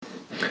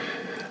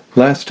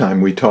Last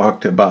time we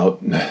talked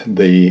about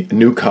the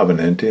new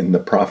covenant in the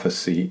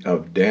prophecy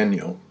of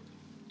Daniel.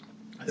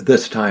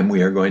 This time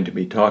we are going to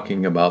be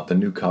talking about the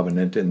new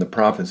covenant in the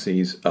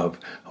prophecies of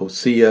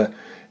Hosea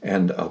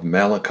and of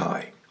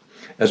Malachi.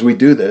 As we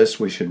do this,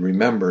 we should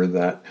remember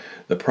that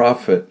the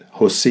prophet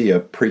Hosea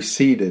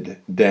preceded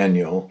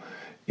Daniel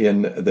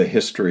in the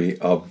history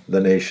of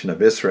the nation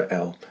of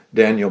Israel.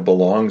 Daniel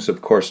belongs,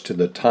 of course, to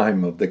the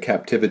time of the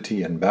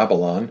captivity in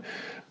Babylon,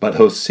 but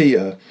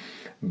Hosea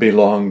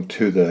belonged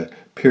to the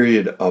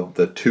period of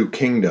the two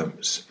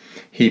kingdoms.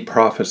 He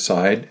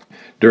prophesied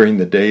during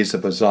the days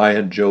of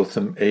Uzziah,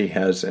 Jotham,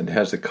 Ahaz, and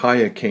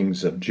Hezekiah,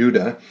 kings of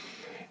Judah,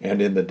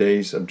 and in the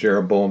days of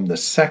Jeroboam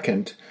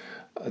II,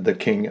 the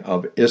king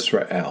of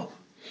Israel.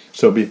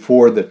 So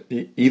before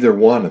either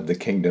one of the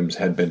kingdoms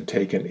had been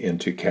taken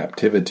into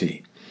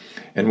captivity.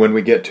 And when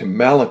we get to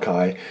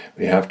Malachi,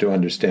 we have to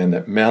understand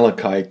that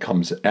Malachi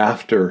comes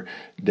after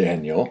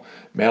Daniel.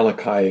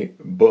 Malachi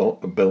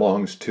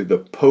belongs to the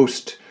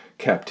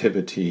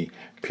post-captivity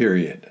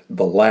period.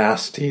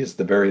 He is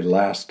the very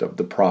last of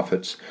the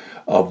prophets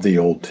of the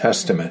Old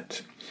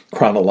Testament,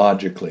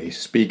 chronologically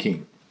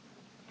speaking.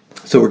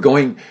 So we're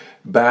going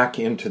back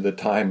into the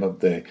time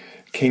of the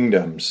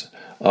kingdoms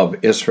of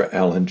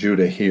Israel and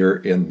Judah here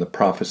in the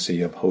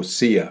prophecy of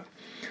Hosea.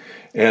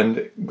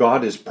 And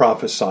God is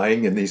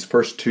prophesying in these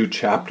first two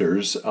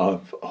chapters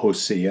of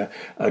Hosea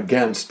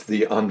against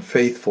the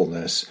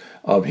unfaithfulness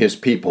of his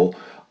people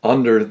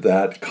under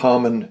that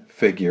common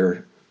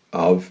figure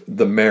of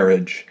the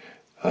marriage.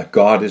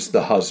 God is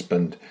the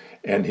husband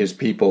and his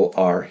people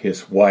are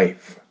his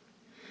wife.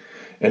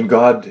 And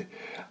God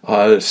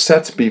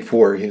sets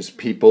before his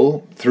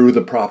people, through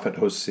the prophet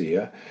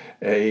Hosea,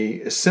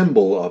 a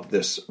symbol of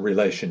this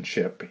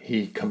relationship.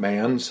 He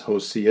commands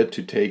Hosea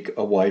to take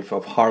a wife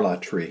of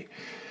harlotry,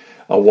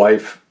 a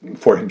wife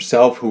for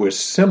himself who is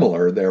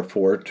similar,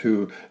 therefore,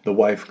 to the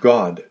wife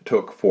God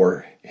took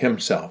for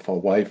himself, a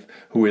wife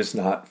who is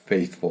not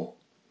faithful.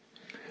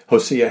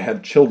 Hosea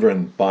had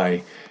children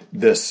by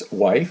this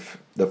wife.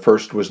 The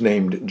first was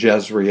named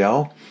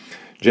Jezreel.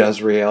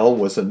 Jezreel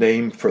was a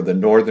name for the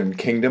northern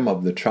kingdom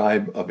of the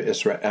tribe of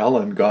Israel,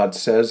 and God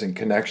says in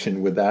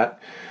connection with that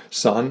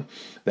son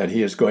that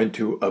he is going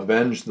to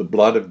avenge the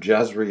blood of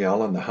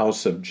Jezreel in the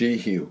house of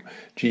Jehu.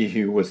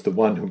 Jehu was the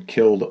one who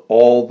killed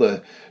all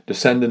the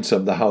descendants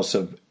of the house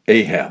of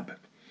Ahab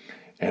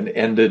and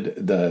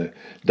ended the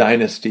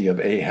dynasty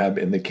of Ahab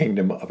in the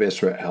kingdom of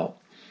Israel.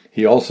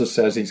 He also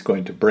says he's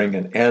going to bring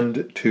an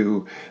end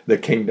to the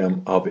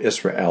kingdom of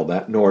Israel,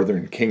 that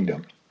northern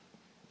kingdom.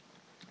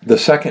 The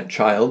second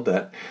child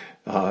that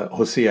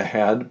Hosea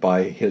had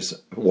by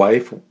his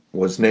wife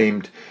was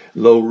named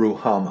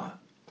Lo-Ruhamah,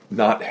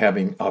 not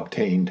having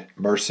obtained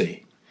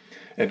mercy.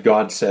 And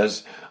God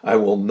says, I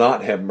will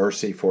not have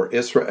mercy for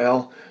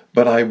Israel,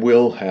 but I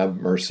will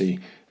have mercy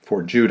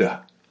for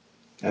Judah.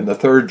 And the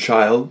third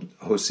child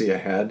Hosea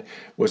had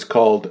was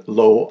called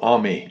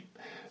Lo-Ami,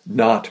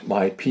 not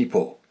my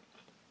people.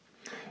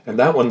 And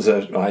that one's,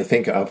 I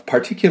think, of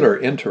particular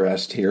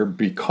interest here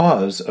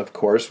because, of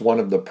course, one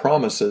of the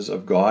promises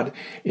of God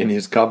in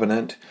his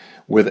covenant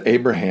with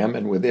Abraham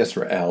and with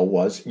Israel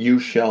was, you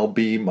shall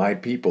be my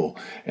people.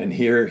 And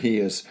here he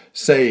is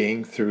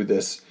saying through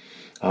this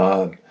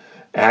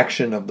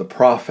action of the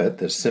prophet,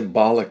 this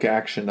symbolic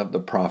action of the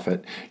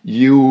prophet,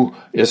 you,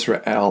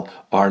 Israel,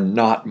 are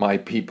not my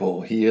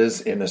people. He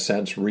is, in a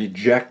sense,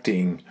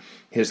 rejecting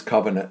his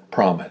covenant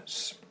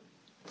promise.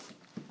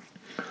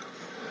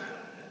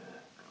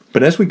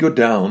 But as we go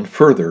down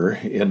further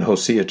in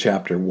Hosea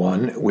chapter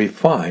 1, we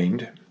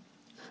find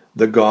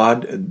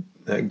God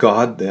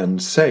then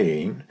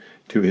saying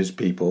to his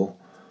people,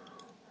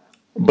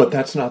 but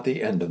that's not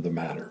the end of the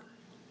matter.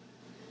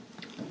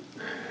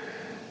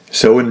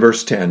 So in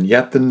verse 10,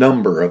 yet the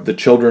number of the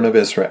children of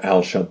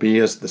Israel shall be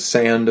as the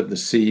sand of the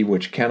sea,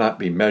 which cannot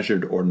be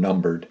measured or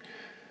numbered.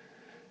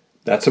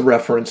 That's a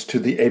reference to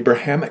the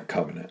Abrahamic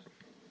covenant.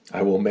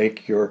 I will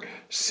make your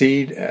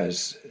seed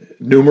as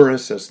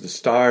numerous as the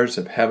stars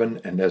of heaven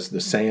and as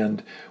the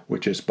sand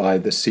which is by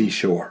the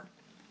seashore.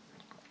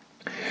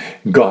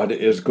 God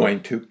is going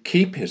to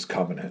keep his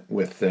covenant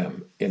with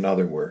them, in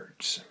other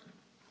words.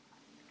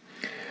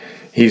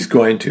 He's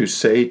going to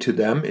say to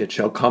them, it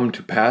shall come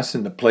to pass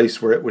in the place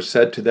where it was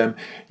said to them,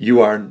 you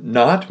are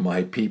not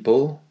my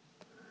people.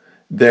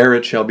 There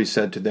it shall be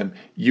said to them,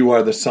 you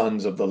are the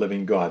sons of the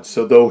living God.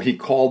 So though he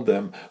called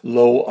them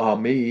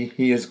Lo-Ami,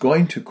 he is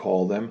going to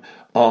call them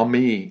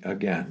Ami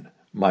again,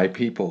 my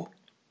people.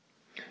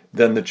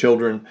 Then the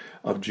children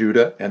of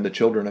Judah and the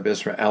children of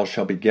Israel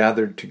shall be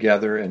gathered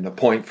together and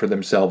appoint for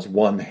themselves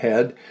one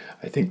head.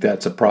 I think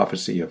that's a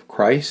prophecy of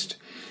Christ.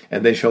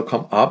 And they shall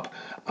come up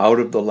out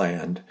of the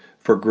land,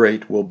 for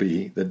great will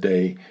be the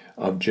day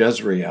of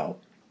Jezreel.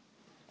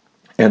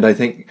 And I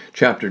think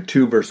chapter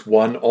 2, verse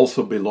 1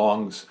 also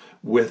belongs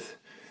with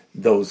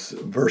those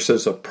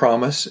verses of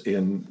promise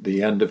in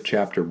the end of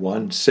chapter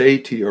 1. Say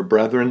to your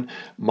brethren,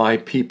 my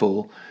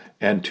people,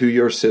 and to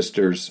your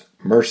sisters,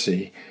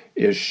 mercy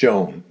is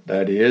shown.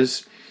 That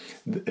is,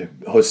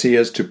 Hosea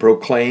is to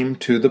proclaim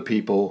to the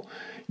people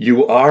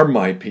You are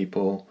my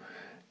people.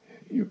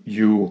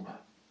 You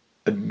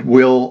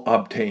will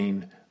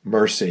obtain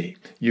mercy.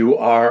 You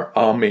are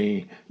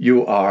Ami.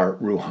 You are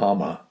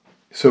Ruhamah.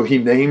 So he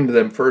named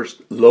them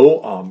first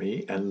Lo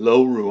Ami and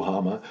Lo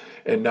Ruhamah,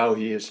 and now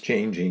he is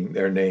changing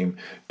their name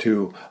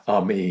to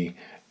Ami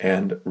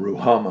and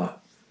Ruhamah.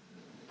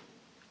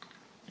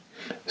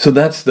 So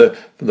that's the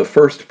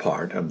first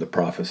part of the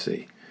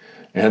prophecy.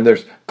 And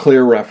there's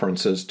clear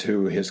references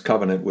to his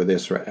covenant with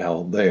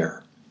Israel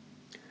there.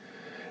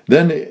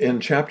 Then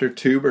in chapter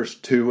 2, verse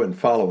 2 and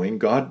following,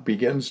 God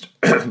begins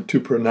to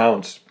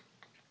pronounce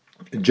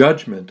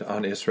judgment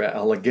on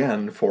Israel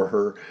again for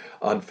her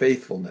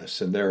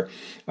unfaithfulness. And there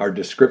are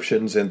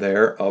descriptions in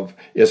there of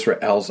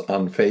Israel's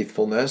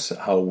unfaithfulness,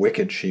 how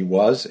wicked she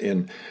was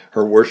in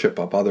her worship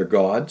of other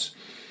gods,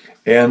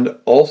 and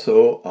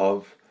also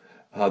of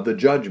the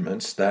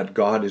judgments that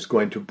God is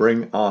going to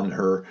bring on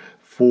her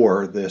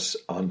for this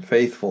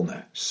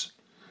unfaithfulness.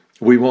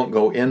 We won't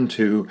go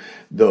into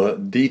the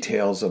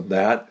details of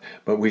that,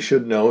 but we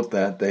should note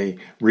that they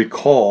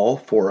recall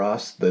for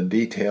us the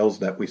details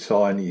that we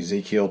saw in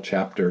Ezekiel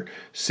chapter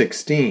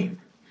 16.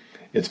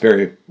 It's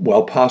very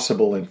well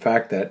possible, in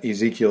fact, that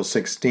Ezekiel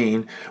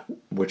 16,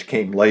 which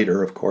came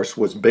later, of course,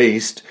 was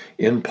based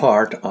in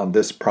part on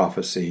this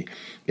prophecy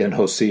in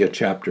Hosea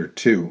chapter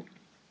 2.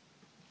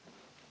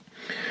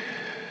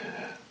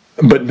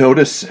 But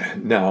notice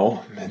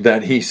now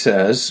that he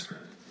says,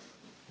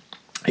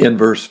 in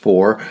verse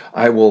 4,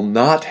 I will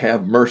not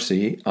have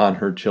mercy on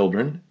her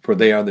children, for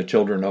they are the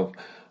children of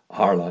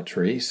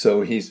harlotry.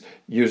 So he's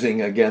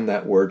using again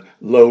that word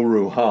lo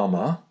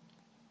ruhamah.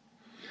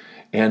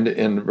 And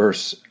in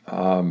verse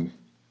 5,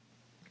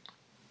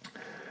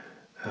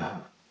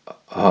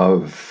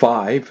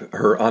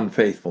 her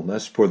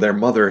unfaithfulness, for their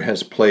mother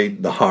has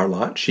played the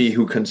harlot. She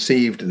who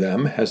conceived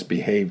them has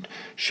behaved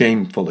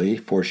shamefully,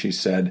 for she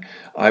said,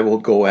 I will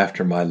go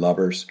after my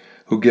lovers,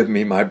 who give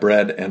me my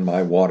bread and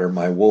my water,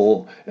 my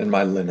wool and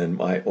my linen,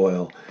 my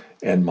oil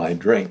and my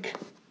drink.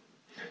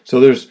 So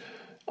there's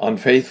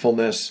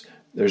unfaithfulness,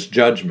 there's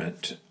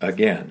judgment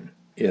again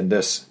in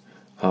this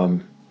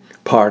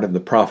part of the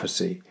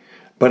prophecy.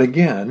 But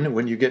again,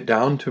 when you get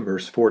down to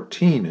verse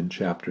 14 in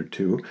chapter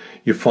 2,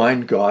 you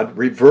find God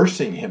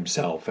reversing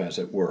himself, as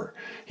it were.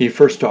 He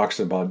first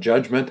talks about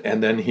judgment,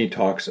 and then he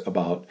talks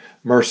about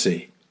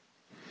mercy.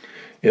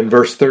 In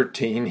verse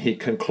 13, he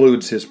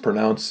concludes his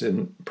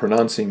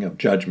pronouncing of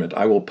judgment.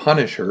 I will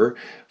punish her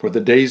for the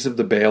days of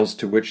the Baals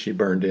to which she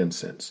burned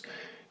incense.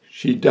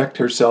 She decked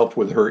herself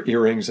with her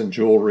earrings and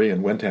jewelry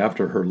and went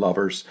after her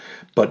lovers.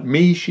 But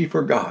me she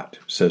forgot,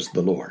 says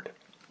the Lord.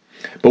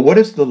 But what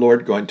is the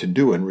Lord going to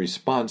do in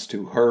response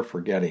to her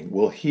forgetting?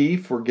 Will he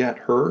forget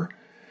her?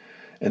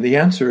 And the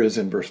answer is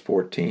in verse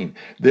 14.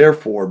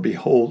 Therefore,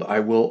 behold, I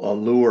will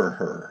allure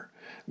her,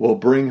 will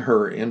bring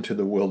her into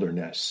the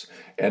wilderness,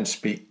 and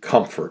speak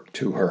comfort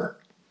to her.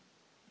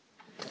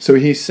 So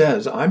he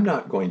says, I'm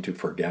not going to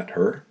forget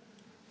her.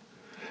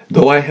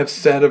 Though I have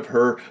said of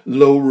her,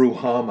 Lo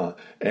Ruhamah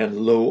and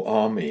Lo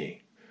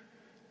Ami,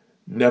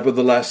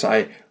 nevertheless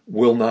I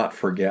will not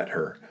forget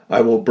her. I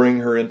will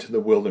bring her into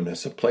the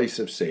wilderness, a place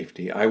of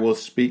safety. I will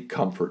speak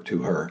comfort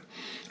to her.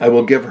 I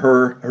will give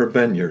her her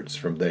vineyards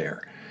from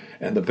there,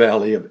 and the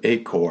valley of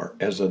Achor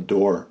as a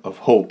door of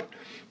hope.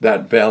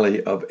 That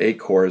valley of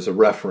Achor is a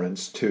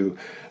reference to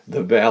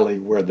the valley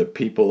where the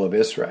people of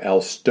Israel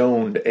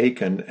stoned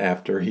Achan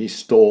after he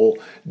stole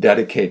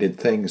dedicated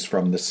things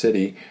from the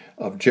city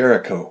of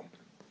Jericho.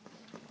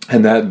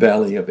 And that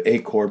valley of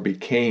Achor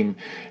became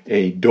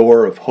a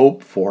door of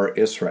hope for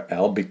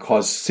Israel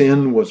because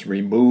sin was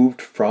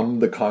removed from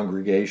the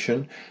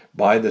congregation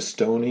by the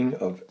stoning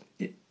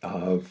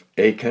of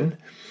Achan,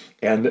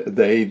 and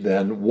they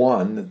then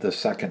won the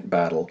second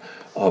battle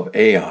of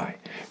Ai.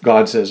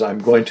 God says, I'm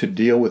going to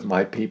deal with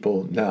my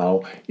people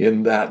now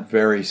in that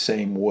very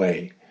same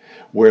way,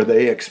 where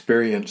they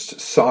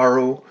experienced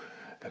sorrow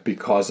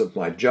because of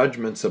my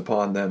judgments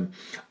upon them.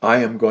 I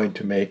am going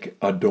to make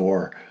a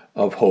door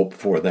of hope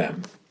for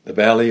them. The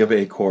valley of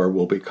Achor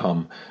will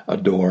become a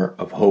door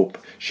of hope.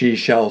 She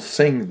shall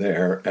sing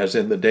there as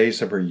in the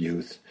days of her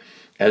youth,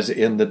 as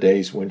in the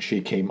days when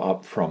she came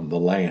up from the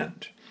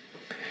land.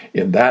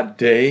 In that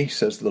day,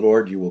 says the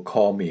Lord, you will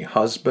call me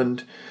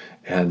husband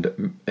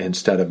and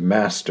instead of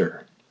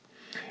master.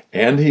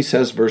 And he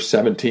says, verse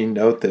 17,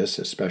 note this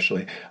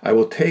especially, I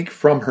will take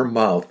from her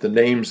mouth the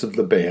names of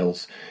the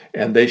Baals,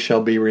 and they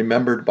shall be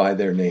remembered by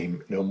their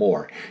name no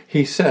more.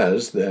 He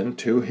says then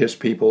to his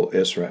people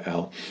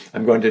Israel,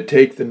 I'm going to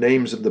take the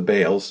names of the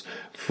Baals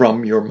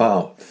from your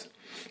mouth.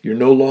 You're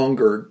no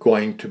longer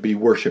going to be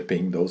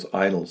worshiping those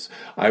idols.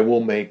 I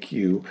will make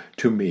you,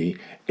 to me,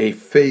 a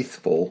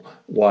faithful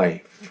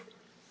wife.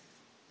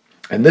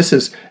 And this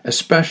is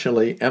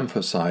especially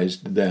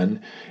emphasized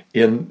then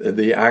in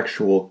the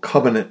actual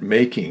covenant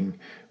making,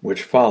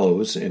 which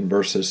follows in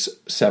verses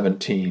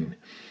 18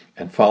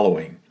 and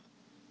following.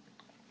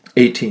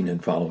 In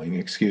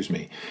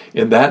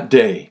that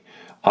day,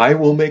 I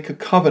will make a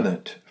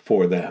covenant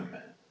for them.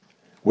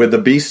 With the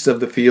beasts of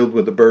the field,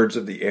 with the birds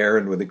of the air,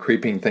 and with the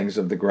creeping things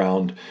of the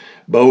ground,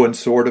 bow and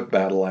sword of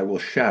battle I will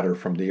shatter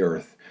from the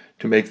earth,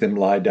 to make them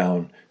lie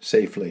down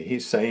safely.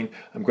 He's saying,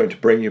 I'm going to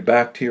bring you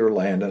back to your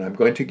land, and I'm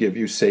going to give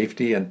you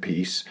safety and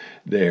peace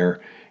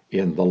there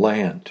in the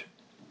land.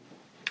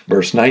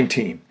 Verse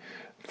 19,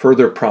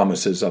 further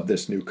promises of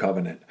this new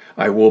covenant.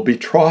 I will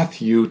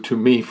betroth you to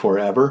me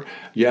forever.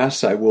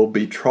 Yes, I will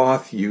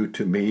betroth you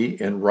to me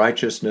in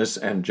righteousness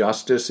and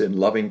justice, in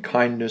loving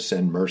kindness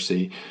and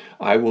mercy.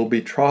 I will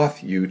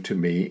betroth you to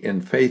me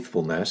in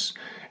faithfulness,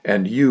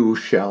 and you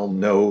shall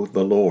know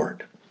the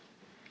Lord.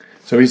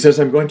 So he says,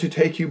 I'm going to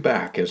take you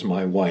back as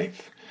my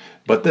wife.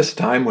 But this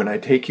time when I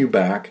take you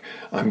back,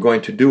 I'm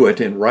going to do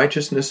it in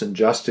righteousness and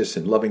justice,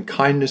 in loving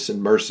kindness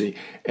and mercy,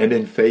 and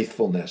in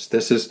faithfulness.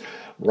 This is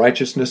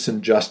righteousness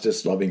and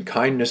justice, loving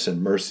kindness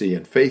and mercy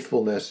and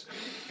faithfulness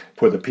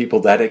for the people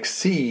that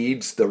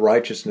exceeds the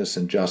righteousness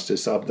and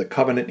justice of the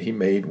covenant he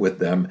made with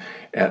them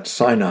at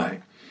Sinai.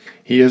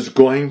 He is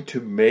going to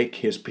make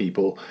his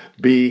people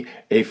be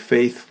a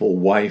faithful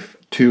wife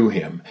to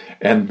him,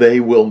 and they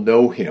will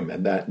know him,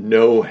 and that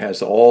know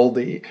has all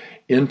the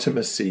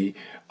intimacy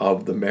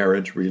of the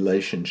marriage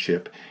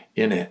relationship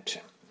in it.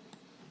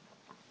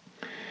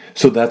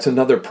 So that's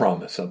another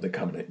promise of the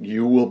covenant.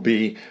 You will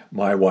be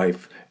my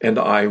wife, and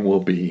I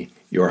will be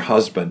your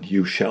husband.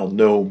 You shall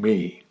know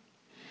me,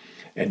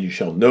 and you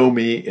shall know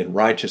me in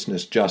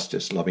righteousness,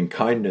 justice, loving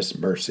kindness,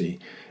 mercy,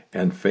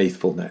 and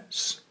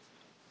faithfulness.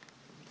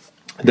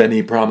 Then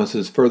he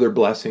promises further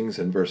blessings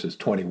in verses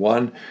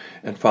 21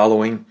 and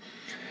following,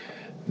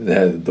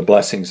 the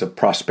blessings of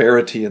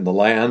prosperity in the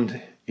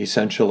land,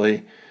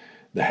 essentially.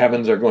 The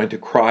heavens are going to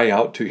cry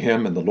out to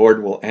him, and the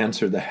Lord will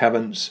answer the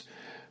heavens.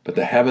 But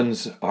the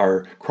heavens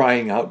are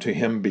crying out to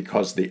him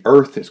because the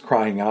earth is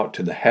crying out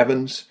to the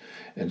heavens.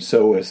 And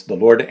so as the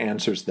Lord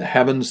answers the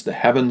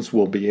heavens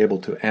will be able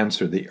to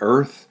answer the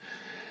earth.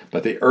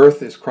 But the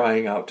earth is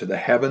crying out to the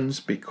heavens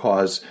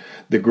because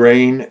the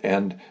grain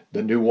and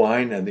the new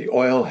wine and the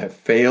oil have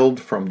failed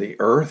from the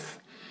earth.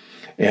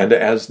 And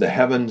as the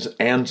heavens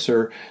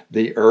answer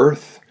the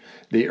earth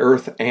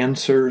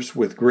answers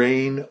with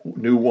grain,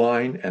 new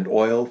wine, and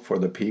oil for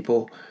the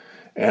people.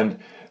 And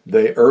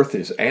the earth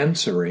is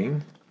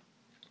answering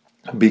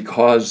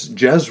because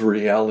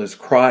Jezreel is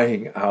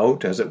crying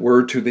out, as it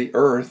were, to the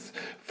earth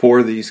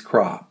for these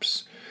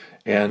crops.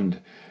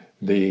 And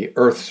the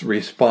earth's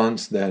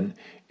response then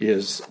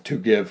is to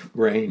give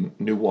grain,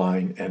 new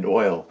wine, and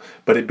oil.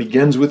 But it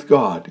begins with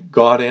God.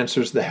 God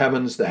answers the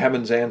heavens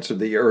answer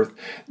the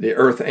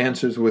earth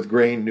answers with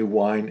grain, new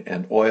wine,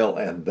 and oil,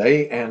 and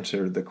they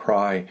answer the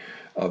cry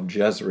of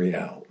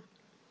Jezreel.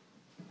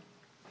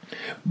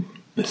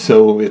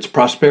 So it's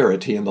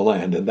prosperity in the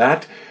land, and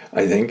that,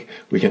 I think,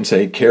 we can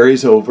say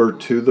carries over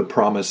to the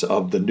promise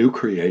of the new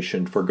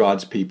creation for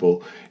God's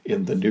people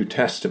in the New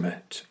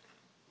Testament.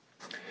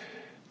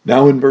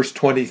 Now in verse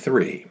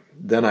 23,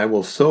 then I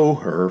will sow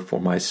her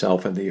for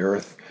myself in the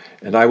earth,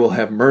 and I will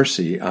have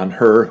mercy on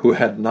her who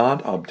had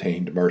not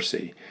obtained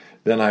mercy.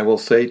 Then I will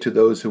say to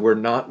those who were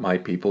not my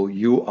people,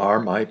 you are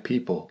my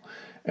people.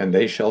 And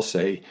they shall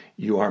say,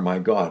 you are my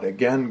God.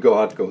 Again,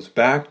 God goes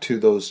back to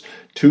those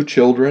two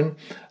children,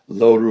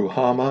 Lo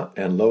Ruhamah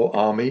and Lo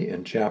Ami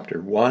in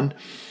chapter 1.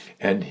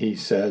 And he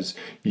says,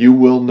 you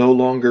will no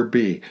longer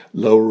be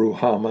Lo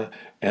Ruhamah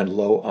and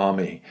Lo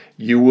Ami.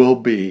 You will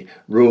be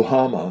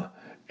Ruhamah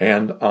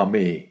and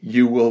Ami.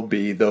 You will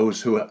be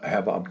those who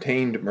have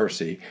obtained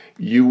mercy.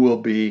 You will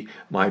be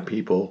my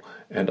people,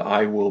 and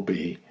I will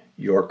be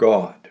your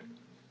God.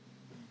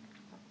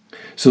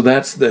 So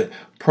that's the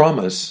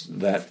promise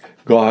that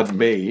God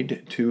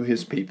made to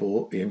his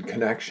people in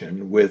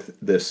connection with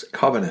this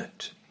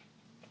covenant.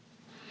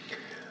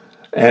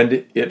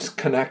 And it's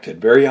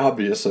connected, very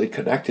obviously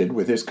connected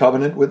with his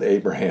covenant with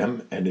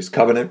Abraham and his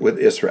covenant with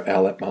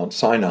Israel at Mount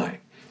Sinai,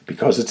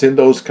 because it's in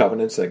those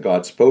covenants that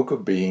God spoke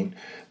of being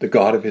the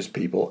God of his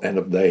people and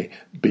of they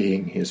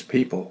being his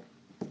people.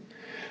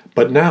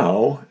 But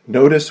now,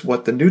 notice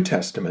what the New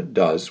Testament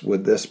does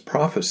with this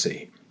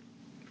prophecy.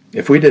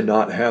 If we did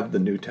not have the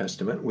New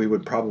Testament, we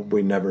would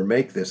probably never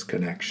make this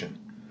connection.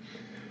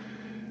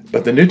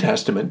 But the New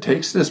Testament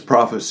takes this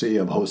prophecy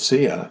of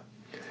Hosea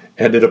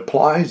and it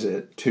applies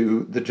it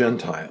to the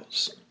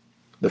Gentiles.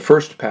 The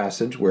first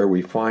passage where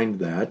we find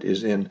that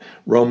is in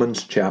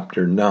Romans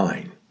chapter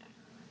 9.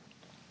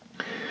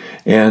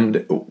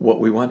 And what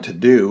we want to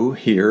do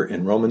here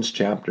in Romans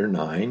chapter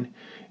 9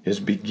 is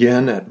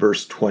begin at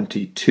verse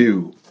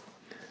 22.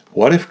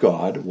 What if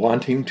God,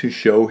 wanting to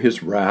show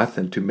his wrath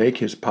and to make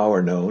his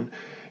power known,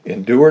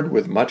 endured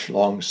with much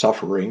long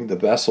suffering the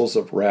vessels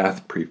of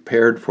wrath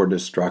prepared for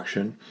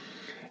destruction,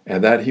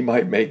 and that he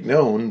might make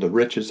known the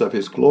riches of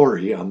his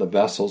glory on the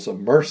vessels of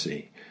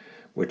mercy,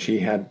 which he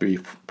had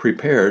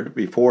prepared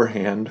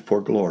beforehand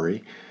for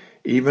glory,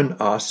 even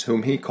us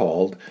whom he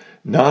called,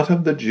 not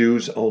of the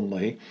Jews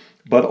only,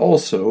 but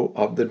also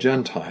of the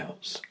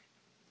Gentiles.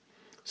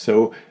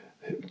 So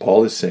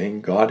Paul is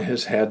saying God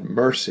has had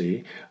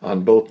mercy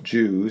on both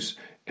Jews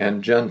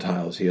and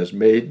Gentiles. He has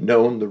made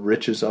known the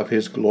riches of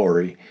his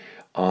glory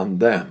on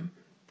them.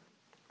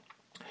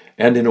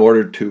 And in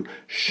order to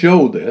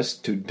show this,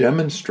 to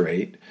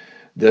demonstrate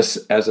this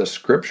as a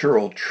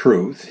scriptural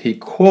truth, he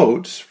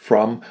quotes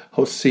from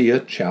Hosea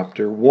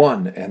chapter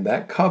 1 and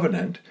that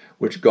covenant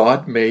which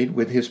God made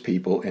with his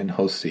people in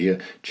Hosea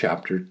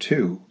chapter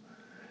 2.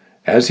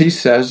 As he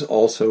says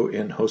also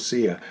in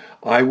Hosea,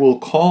 I will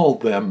call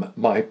them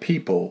my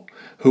people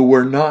who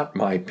were not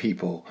my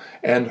people,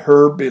 and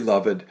her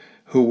beloved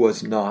who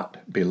was not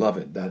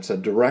beloved. That's a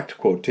direct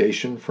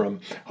quotation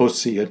from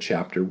Hosea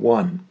chapter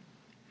 1.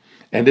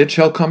 And it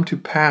shall come to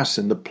pass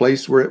in the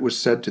place where it was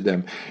said to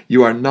them,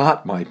 you are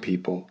not my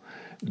people,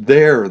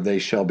 there they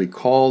shall be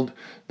called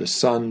the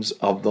sons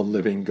of the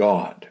living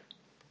God.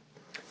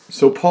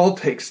 So Paul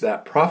takes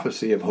that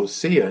prophecy of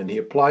Hosea and he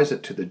applies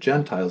it to the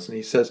Gentiles, and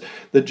he says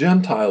the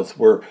Gentiles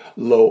were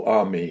Lo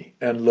Ami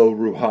and Lo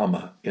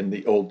Ruhama in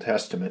the Old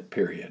Testament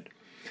period.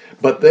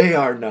 But they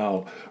are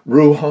now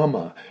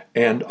Ruhama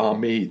and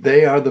Ami.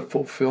 They are the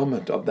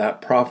fulfillment of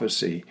that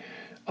prophecy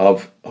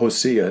of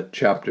Hosea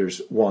chapters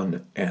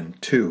 1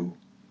 and 2.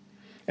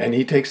 And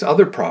he takes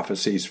other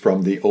prophecies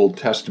from the Old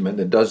Testament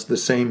and does the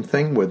same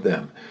thing with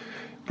them.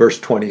 Verse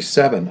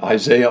 27,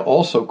 Isaiah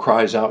also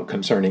cries out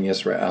concerning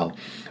Israel,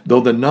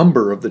 though the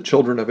number of the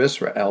children of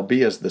Israel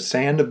be as the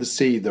sand of the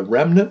sea, the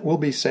remnant will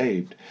be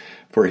saved,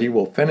 for he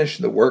will finish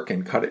the work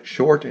and cut it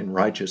short in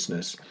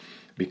righteousness,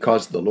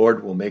 because the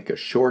Lord will make a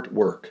short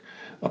work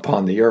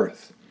upon the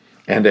earth.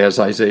 And as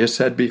Isaiah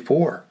said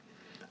before,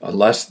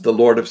 unless the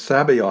Lord of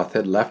Sabaoth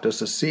had left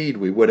us a seed,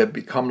 we would have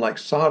become like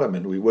Sodom,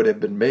 and we would have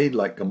been made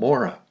like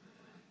Gomorrah.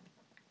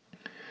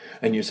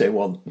 And you say,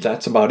 well,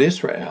 that's about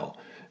Israel.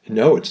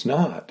 No, it's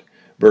not.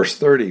 Verse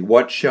 30,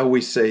 what shall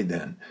we say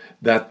then?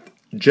 That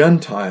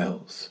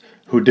Gentiles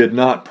who did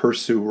not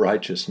pursue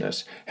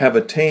righteousness have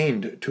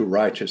attained to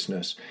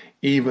righteousness,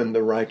 even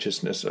the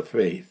righteousness of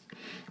faith.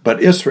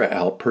 But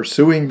Israel,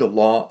 pursuing the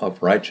law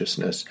of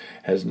righteousness,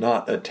 has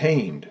not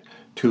attained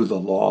to the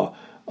law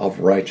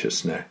of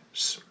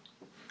righteousness.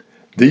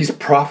 These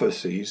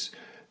prophecies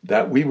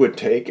that we would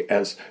take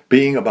as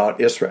being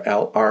about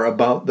Israel are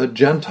about the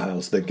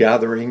Gentiles, the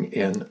gathering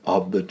in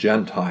of the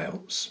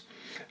Gentiles.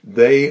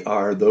 They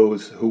are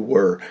those who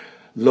were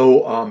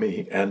Lo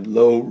Ami and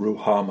Lo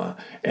Ruhama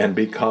and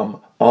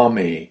become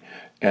Ami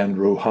and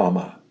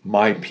Ruhama,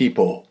 my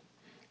people,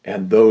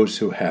 and those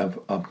who have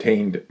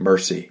obtained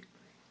mercy.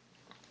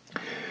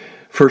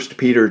 1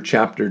 Peter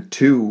chapter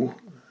 2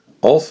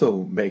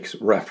 also makes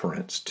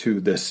reference to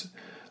this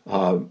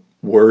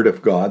word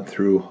of God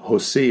through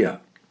Hosea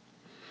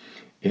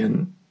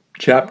in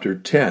chapter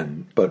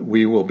 10, but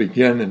we will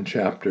begin in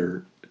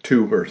chapter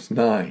 2, verse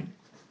 9.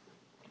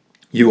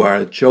 You are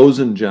a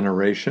chosen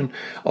generation,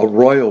 a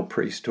royal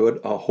priesthood,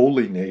 a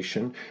holy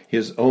nation,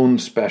 his own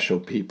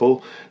special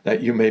people,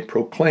 that you may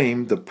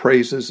proclaim the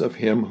praises of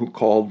him who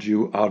called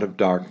you out of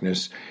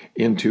darkness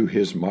into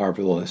his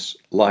marvelous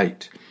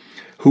light,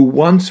 who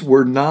once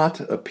were not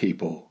a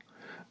people,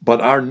 but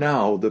are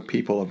now the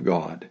people of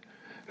God,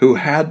 who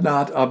had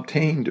not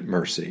obtained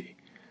mercy,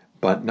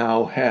 but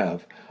now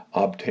have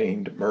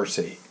obtained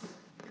mercy.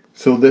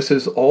 So this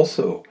is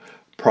also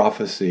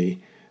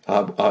prophecy,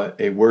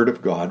 a word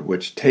of God,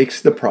 which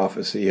takes the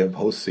prophecy of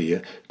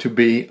Hosea to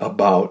be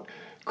about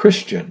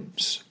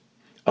Christians,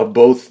 of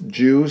both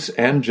Jews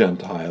and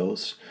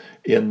Gentiles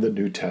in the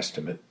New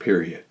Testament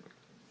period.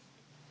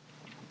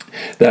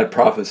 That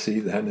prophecy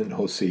then in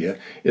Hosea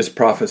is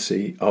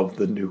prophecy of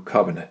the new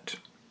covenant.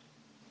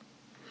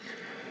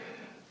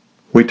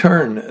 We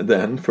turn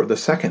then for the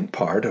second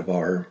part of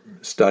our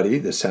study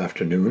this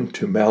afternoon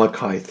to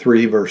Malachi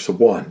 3 verse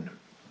 1.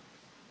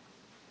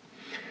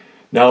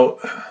 Now,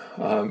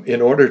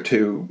 in order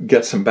to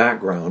get some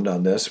background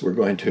on this, we're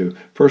going to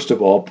first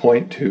of all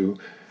point to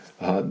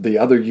the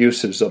other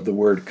uses of the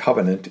word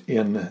covenant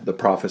in the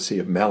prophecy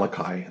of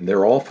Malachi, and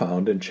they're all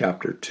found in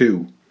chapter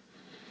 2.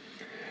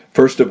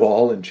 First of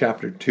all, in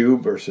chapter 2,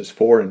 verses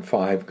 4 and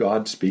 5,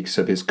 God speaks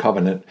of his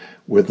covenant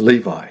with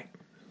Levi.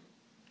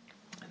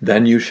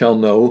 Then you shall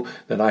know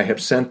that I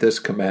have sent this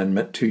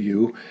commandment to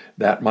you,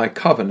 that my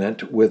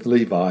covenant with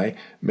Levi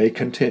may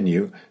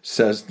continue,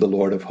 says the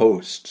Lord of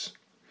hosts.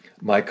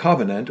 My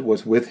covenant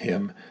was with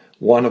him,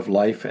 one of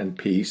life and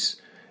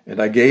peace,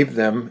 and I gave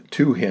them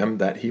to him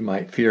that he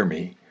might fear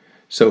me.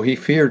 So he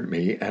feared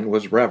me and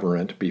was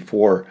reverent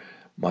before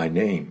my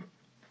name.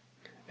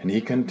 And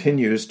he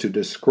continues to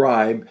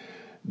describe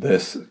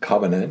this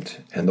covenant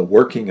and the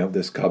working of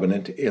this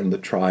covenant in the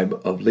tribe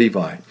of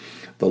Levi.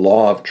 The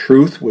law of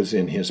truth was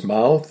in his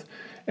mouth,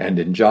 and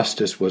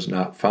injustice was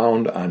not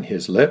found on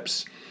his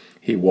lips.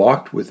 He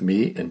walked with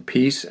me in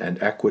peace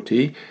and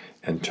equity,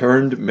 and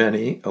turned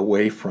many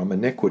away from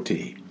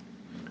iniquity.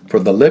 For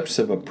the lips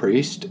of a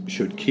priest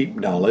should keep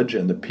knowledge,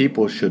 and the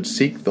people should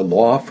seek the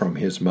law from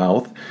his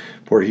mouth,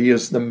 for he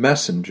is the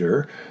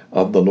messenger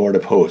of the Lord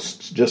of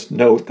hosts. Just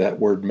note that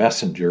word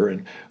messenger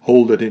and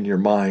hold it in your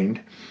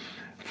mind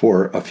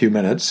for a few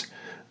minutes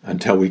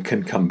until we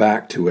can come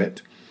back to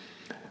it.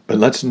 But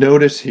let's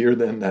notice here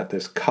then that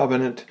this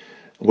covenant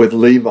with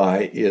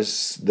Levi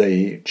is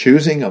the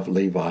choosing of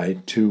Levi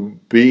to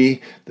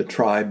be the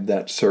tribe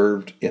that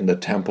served in the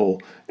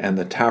temple and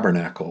the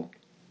tabernacle.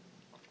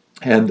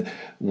 And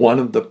one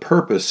of the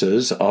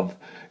purposes of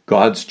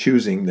God's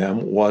choosing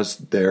them was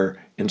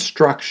their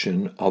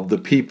instruction of the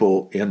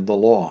people in the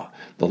law.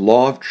 The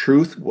law of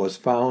truth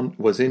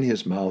was in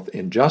his mouth,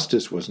 and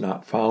justice was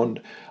not found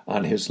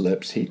on his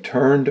lips. He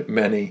turned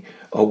many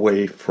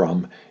away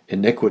from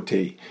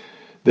iniquity.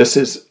 This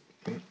is,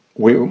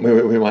 we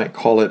might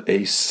call it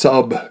a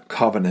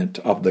sub-covenant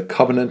of the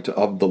covenant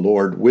of the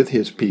Lord with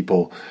his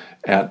people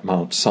at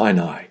Mount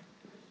Sinai.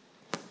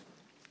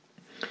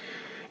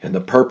 And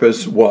the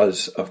purpose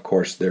was, of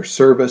course, their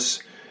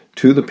service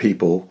to the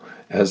people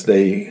as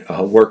they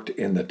worked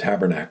in the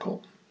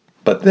tabernacle.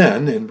 But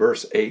then, in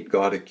verse 8,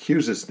 God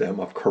accuses them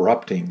of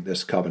corrupting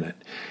this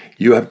covenant.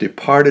 You have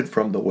departed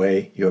from the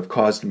way, you have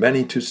caused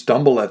many to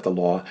stumble at the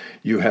law,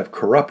 you have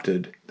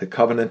corrupted the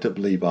covenant of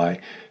Levi,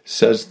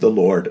 says the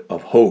Lord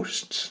of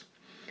hosts.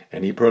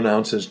 And he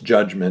pronounces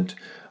judgment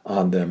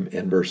on them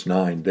in verse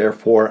 9.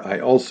 Therefore, I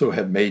also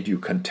have made you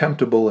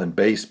contemptible and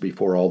base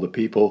before all the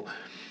people,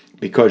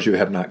 because you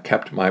have not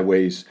kept my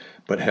ways,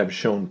 but have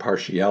shown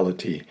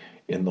partiality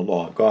in the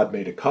law. God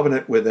made a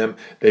covenant with them.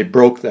 They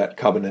broke that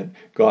covenant.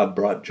 God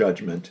brought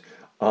judgment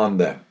on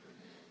them.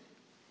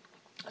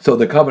 So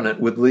the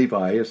covenant with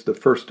Levi is the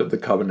first of the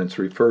covenants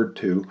referred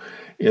to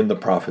in the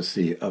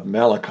prophecy of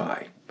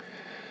Malachi.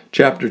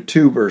 Chapter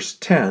 2, verse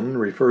 10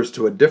 refers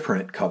to a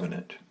different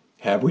covenant.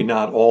 Have we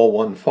not all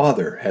one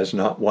Father? Has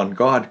not one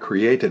God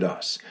created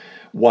us?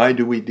 Why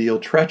do we deal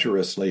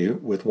treacherously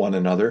with one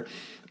another?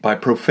 By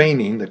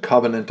profaning the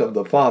covenant of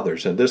the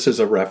fathers. And this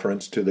is a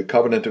reference to the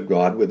covenant of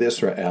God with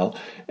Israel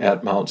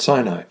at Mount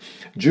Sinai.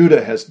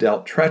 Judah has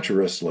dealt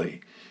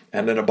treacherously,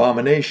 and an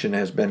abomination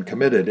has been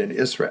committed in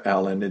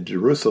Israel and in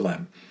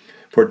Jerusalem.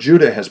 For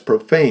Judah has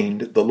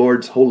profaned the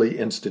Lord's holy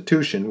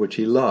institution, which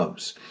he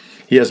loves.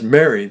 He has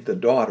married the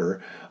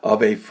daughter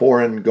of a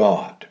foreign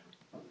god.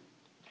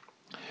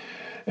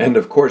 And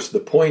of course, the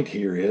point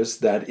here is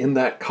that in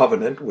that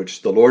covenant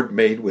which the Lord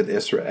made with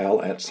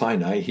Israel at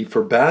Sinai, he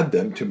forbade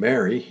them to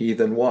marry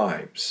heathen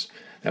wives.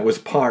 That was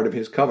part of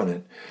his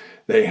covenant.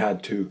 They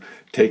had to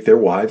take their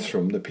wives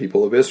from the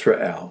people of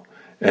Israel.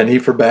 And he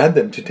forbade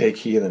them to take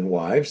heathen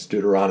wives,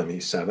 Deuteronomy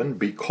 7,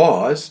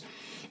 because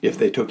if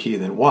they took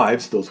heathen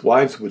wives, those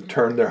wives would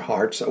turn their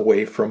hearts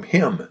away from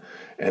him,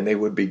 and they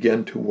would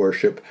begin to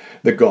worship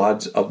the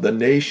gods of the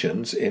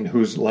nations in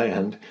whose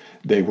land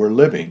they were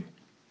living.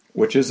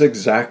 Which is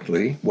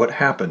exactly what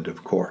happened,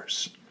 of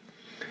course.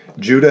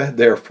 Judah,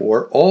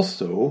 therefore,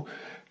 also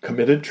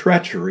committed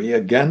treachery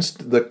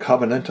against the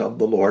covenant of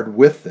the Lord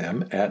with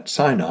them at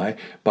Sinai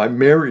by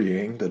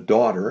marrying the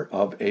daughter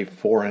of a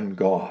foreign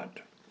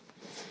god.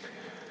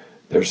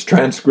 There's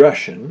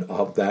transgression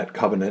of that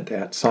covenant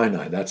at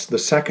Sinai. That's the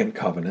second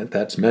covenant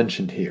that's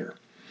mentioned here.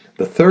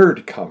 The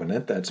third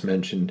covenant that's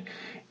mentioned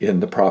in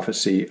the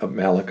prophecy of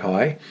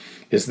Malachi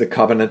is the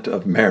covenant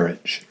of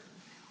marriage.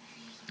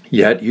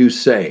 Yet you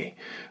say,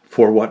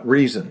 for what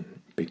reason?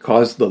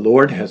 Because the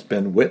Lord has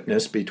been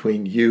witness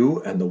between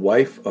you and the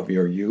wife of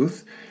your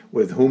youth,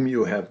 with whom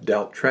you have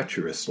dealt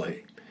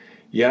treacherously.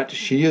 Yet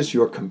she is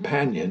your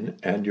companion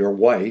and your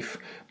wife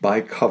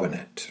by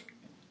covenant.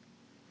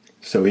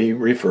 So he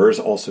refers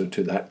also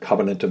to that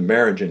covenant of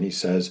marriage, and he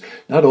says,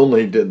 not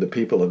only did the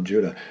people of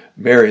Judah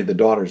marry the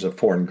daughters of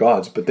foreign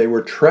gods, but they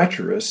were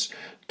treacherous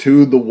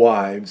to the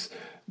wives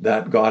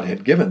that God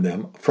had given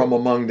them from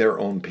among their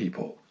own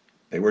people.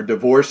 They were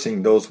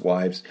divorcing those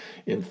wives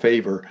in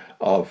favor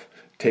of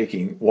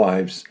taking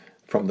wives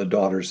from the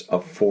daughters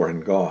of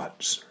foreign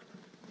gods.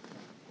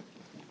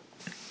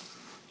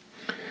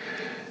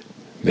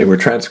 They were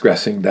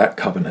transgressing that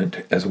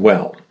covenant as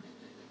well.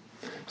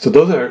 So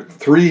those are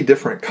three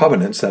different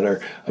covenants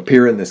that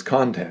appear in this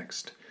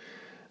context.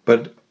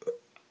 But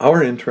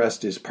our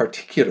interest is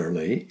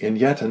particularly in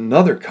yet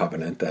another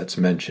covenant that's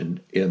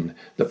mentioned in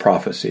the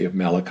prophecy of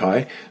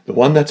Malachi, the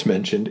one that's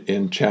mentioned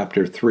in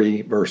chapter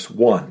 3, verse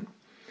 1.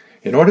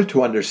 In order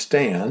to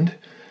understand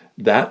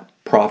that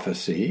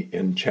prophecy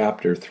in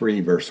chapter 3,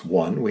 verse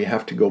 1, we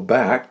have to go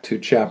back to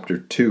chapter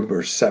 2,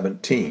 verse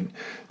 17.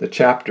 The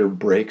chapter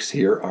breaks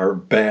here are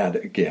bad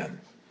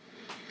again.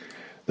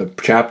 The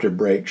chapter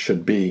break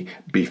should be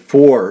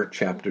before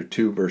chapter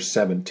 2, verse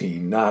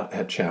 17, not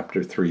at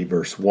chapter 3,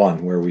 verse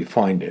 1, where we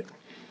find it.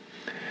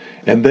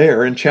 And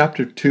there, in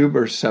chapter 2,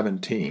 verse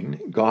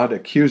 17, God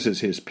accuses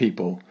his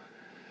people,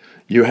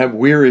 "You have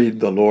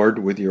wearied the Lord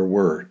with your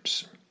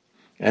words."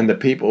 And the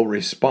people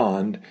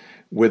respond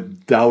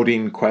with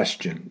doubting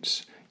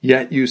questions.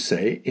 Yet you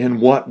say, in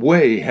what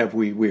way have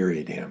we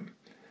wearied him?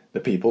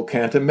 The people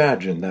can't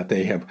imagine that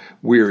they have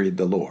wearied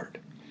the Lord.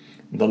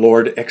 The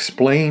Lord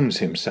explains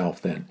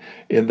himself then,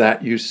 in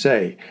that you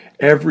say,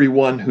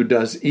 everyone who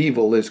does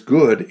evil is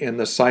good in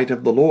the sight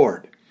of the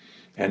Lord,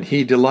 and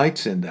he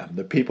delights in them.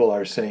 The people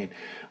are saying,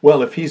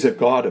 well, if he's a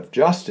God of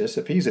justice,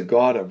 if he's a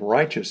God of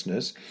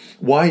righteousness,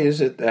 why is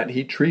it that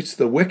he treats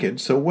the wicked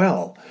so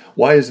well?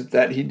 Why is it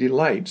that he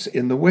delights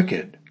in the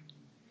wicked?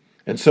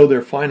 And so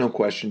their final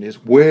question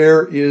is,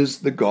 where is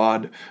the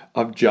God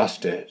of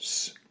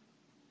justice?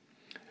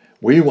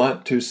 We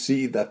want to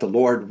see that the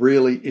Lord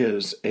really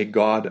is a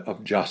God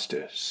of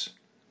justice.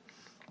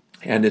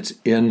 And it's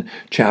in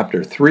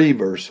chapter 3,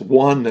 verse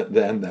 1,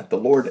 then, that the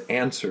Lord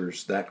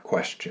answers that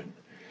question.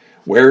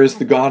 Where is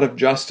the God of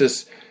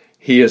justice?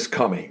 He is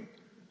coming.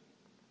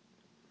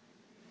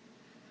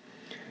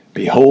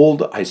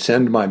 Behold, I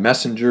send my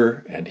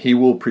messenger, and he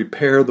will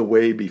prepare the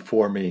way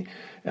before me.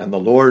 And the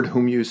Lord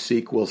whom you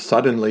seek will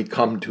suddenly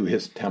come to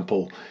his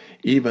temple,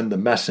 even the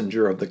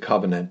messenger of the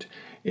covenant,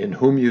 in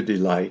whom you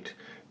delight.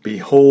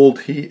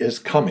 Behold, he is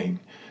coming,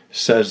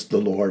 says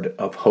the Lord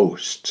of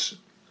hosts.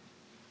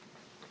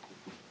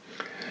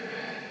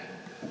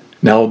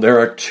 Now, there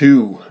are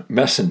two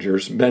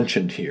messengers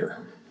mentioned here.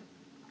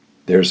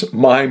 There's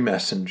my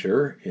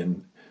messenger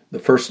in the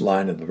first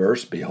line of the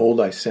verse. Behold,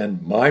 I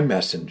send my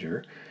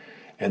messenger.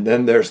 And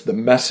then there's the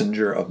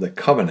messenger of the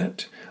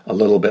covenant a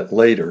little bit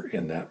later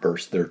in that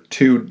verse. There are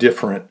two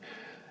different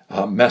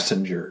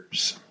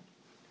messengers.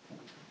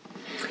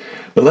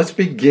 But let's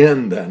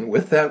begin then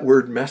with that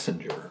word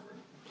messenger.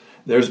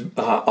 There's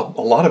a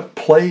lot of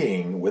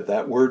playing with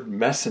that word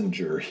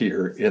messenger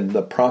here in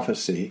the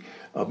prophecy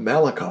of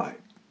Malachi.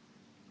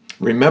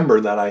 Remember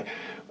that I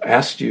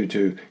asked you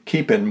to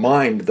keep in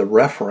mind the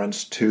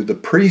reference to the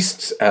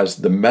priests as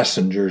the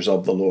messengers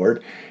of the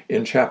Lord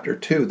in chapter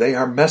 2. They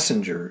are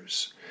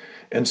messengers.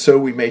 And so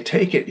we may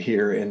take it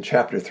here in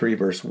chapter 3,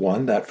 verse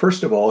 1, that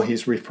first of all,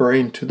 he's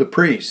referring to the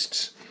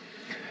priests.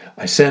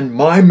 I send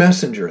my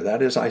messenger,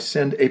 that is, I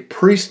send a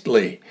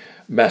priestly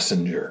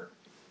messenger.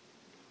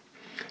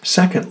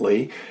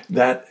 Secondly,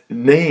 that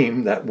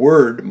name, that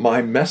word,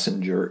 my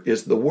messenger,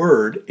 is the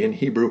word in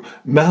Hebrew,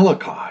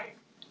 Malachi.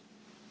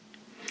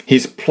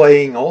 He's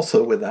playing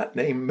also with that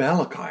name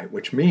Malachi,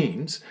 which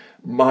means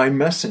my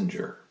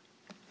messenger.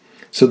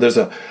 So there's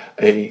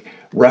a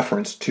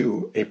reference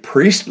to a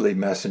priestly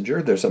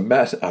messenger. There's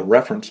a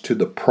reference to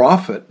the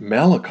prophet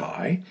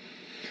Malachi.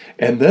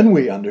 And then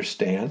we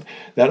understand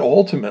that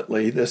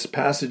ultimately this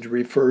passage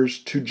refers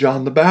to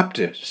John the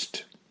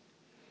Baptist,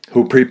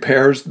 who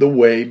prepares the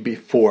way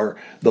before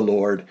the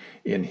Lord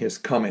in his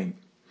coming.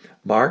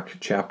 Mark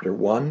chapter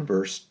 1,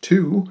 verse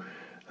 2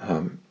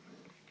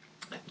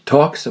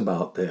 talks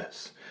about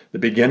this. The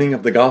beginning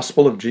of the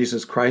gospel of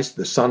Jesus Christ,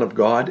 the Son of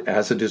God,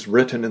 as it is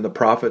written in the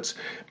prophets,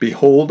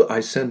 Behold, I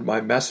send my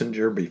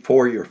messenger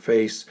before your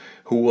face,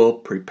 who will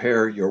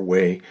prepare your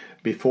way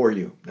before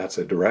you. That's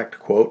a direct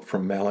quote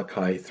from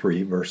Malachi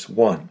 3, verse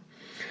 1.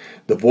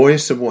 The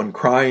voice of one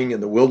crying in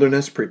the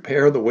wilderness,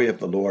 Prepare the way of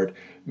the Lord,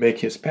 make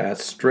his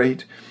path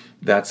straight.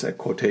 That's a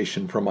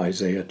quotation from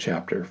Isaiah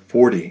chapter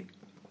 40.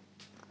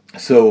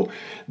 So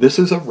this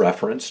is a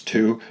reference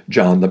to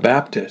John the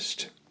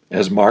Baptist.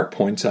 As Mark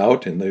points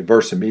out in the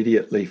verse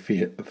immediately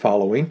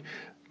following,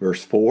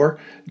 verse 4,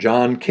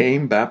 John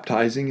came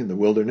baptizing in the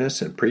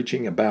wilderness and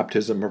preaching a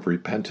baptism of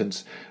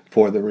repentance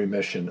for the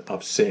remission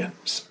of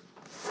sins.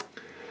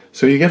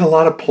 So you get a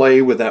lot of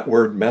play with that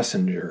word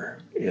messenger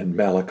in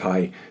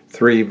Malachi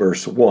 3,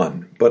 verse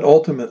 1, but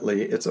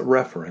ultimately it's a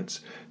reference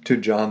to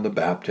John the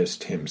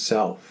Baptist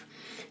himself.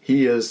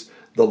 He is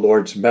the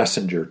Lord's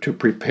messenger to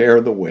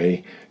prepare the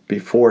way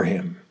before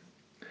him.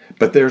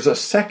 But there's a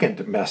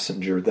second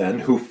messenger then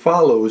who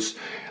follows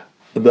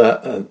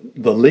the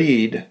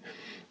lead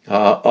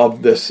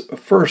of this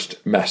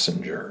first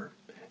messenger.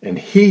 And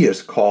he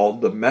is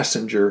called the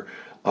messenger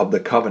of the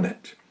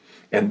covenant.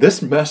 And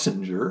this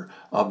messenger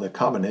of the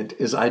covenant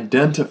is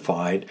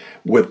identified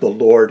with the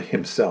Lord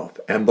himself.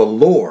 And the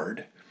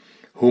Lord,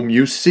 whom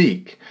you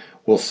seek,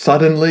 will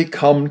suddenly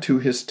come to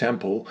his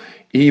temple,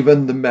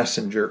 even the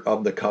messenger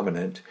of the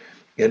covenant,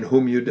 in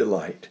whom you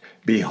delight.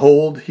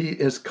 Behold, he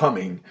is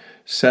coming,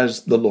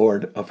 says the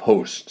Lord of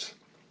hosts.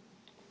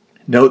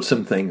 Note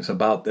some things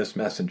about this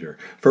messenger.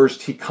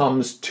 First, he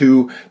comes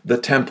to the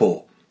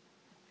temple,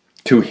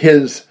 to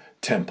his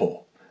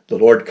temple. The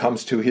Lord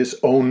comes to his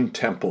own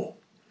temple.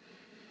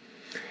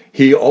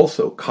 He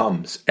also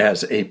comes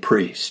as a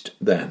priest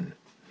then.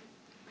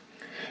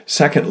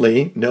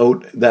 Secondly,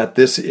 note that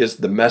this is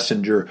the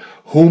messenger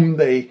whom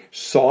they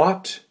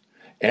sought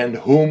and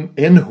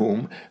in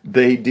whom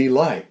they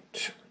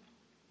delight.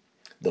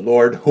 The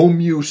Lord whom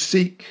you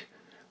seek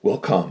will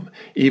come,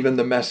 even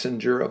the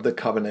messenger of the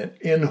covenant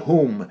in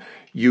whom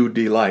you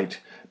delight.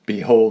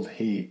 Behold,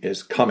 he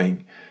is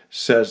coming,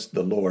 says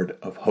the Lord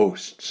of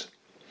hosts.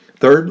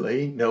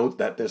 Thirdly, note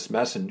that this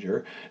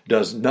messenger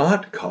does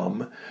not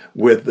come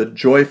with the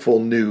joyful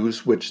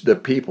news which the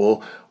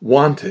people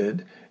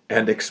wanted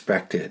and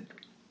expected.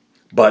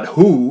 But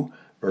who,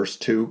 verse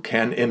 2,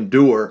 can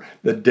endure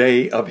the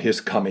day of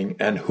his coming,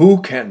 and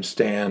who can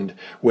stand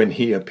when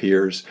he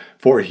appears?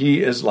 For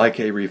he is like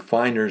a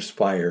refiner's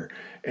fire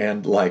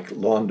and like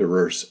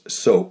launderer's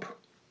soap.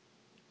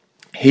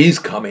 He's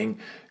coming,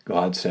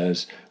 God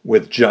says,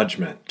 with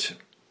judgment,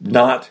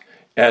 not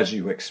as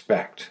you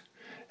expect.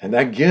 And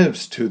that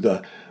gives to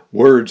the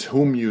words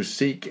whom you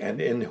seek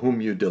and in whom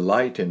you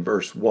delight in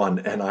verse 1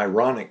 an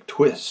ironic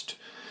twist.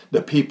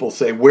 The people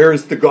say, where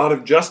is the God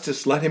of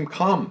justice? Let him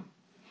come.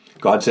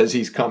 God says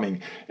he's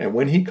coming, and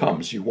when he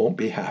comes, you won't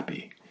be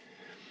happy.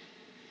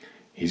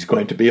 He's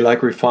going to be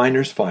like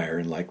refiner's fire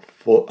and like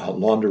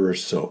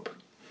launderer's soap.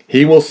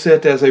 He will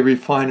sit as a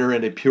refiner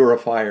and a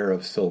purifier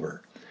of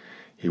silver.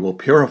 He will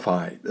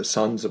purify the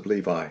sons of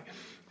Levi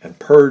and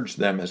purge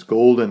them as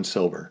gold and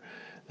silver,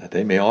 that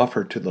they may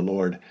offer to the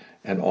Lord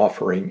an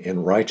offering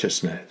in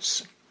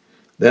righteousness.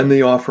 Then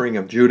the offering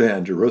of Judah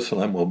and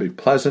Jerusalem will be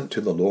pleasant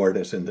to the Lord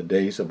as in the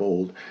days of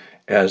old,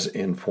 as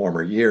in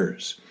former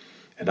years.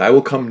 And I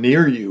will come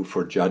near you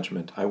for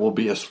judgment. I will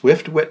be a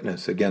swift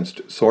witness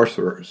against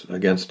sorcerers,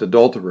 against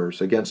adulterers,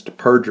 against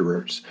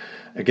perjurers,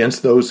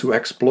 against those who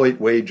exploit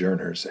wage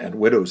earners and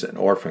widows and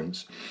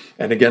orphans,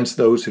 and against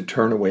those who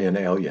turn away an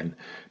alien,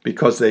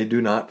 because they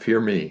do not fear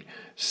me,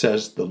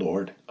 says the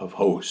Lord of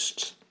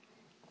hosts.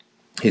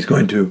 He's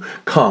going to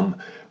come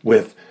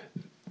with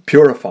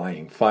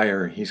purifying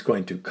fire. He's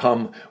going to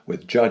come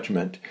with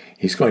judgment.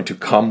 He's going to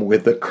come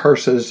with the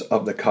curses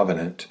of the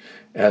covenant,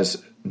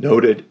 as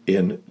noted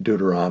in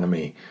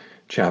Deuteronomy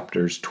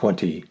chapters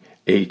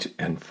 28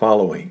 and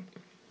following.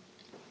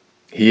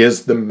 He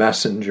is the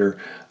messenger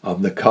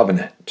of the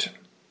covenant,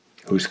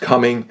 who's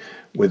coming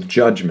with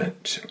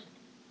judgment.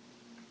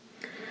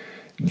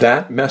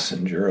 That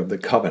messenger of the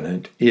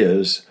covenant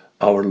is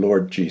our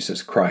Lord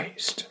Jesus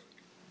Christ.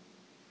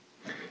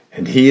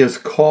 And he is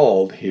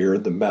called here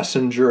the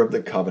messenger of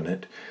the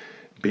covenant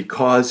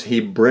because he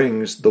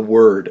brings the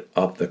word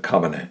of the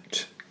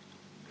covenant.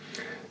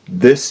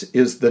 This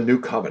is the new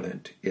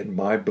covenant in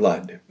my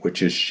blood,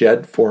 which is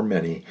shed for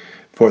many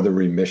for the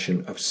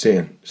remission of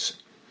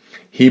sins.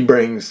 He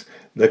brings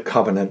the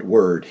covenant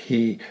word.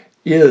 He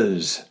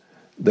is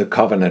the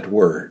covenant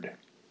word.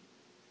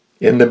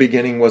 In the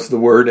beginning was the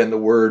Word, and the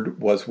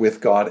Word was with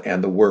God,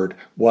 and the Word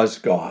was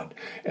God.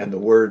 And the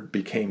Word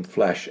became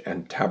flesh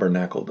and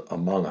tabernacled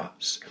among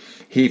us.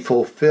 He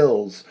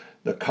fulfills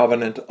the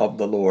covenant of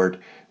the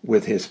Lord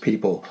with his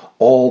people,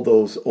 all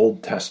those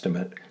Old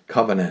Testament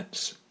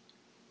covenants.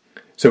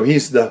 So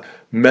he's the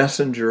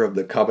messenger of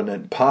the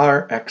covenant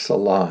par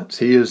excellence.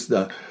 He is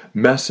the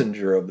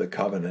messenger of the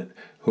covenant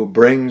who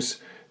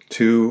brings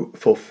to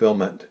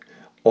fulfillment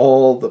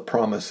all the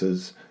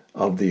promises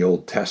of the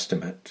Old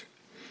Testament.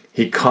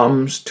 He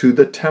comes to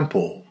the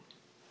temple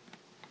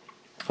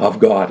of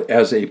God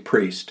as a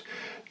priest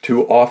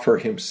to offer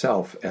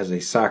himself as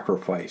a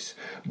sacrifice,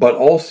 but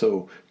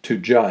also to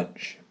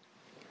judge.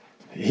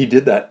 He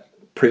did that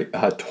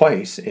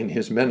twice in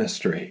his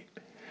ministry.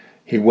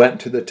 He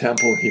went to the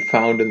temple. He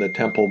found in the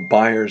temple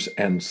buyers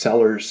and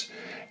sellers,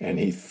 and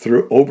he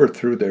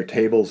overthrew their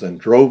tables and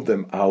drove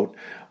them out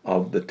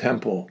of the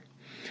temple.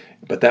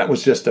 But that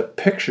was just a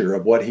picture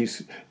of what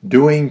he's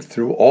doing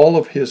through all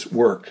of his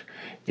work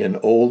in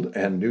Old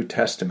and New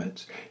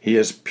Testaments. He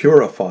is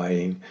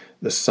purifying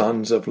the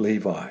sons of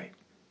Levi.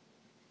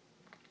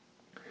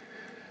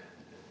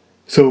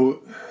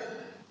 So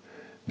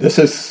this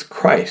is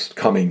Christ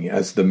coming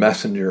as the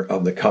messenger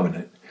of the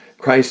covenant.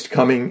 Christ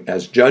coming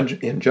as judge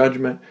in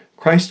judgment.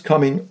 Christ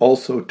coming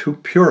also to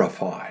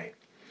purify,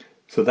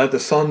 so that the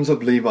sons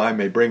of Levi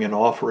may bring an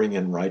offering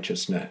in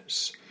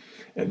righteousness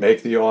and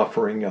make the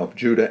offering of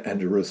Judah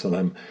and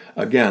Jerusalem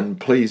again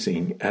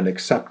pleasing and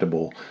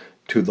acceptable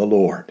to the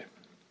Lord.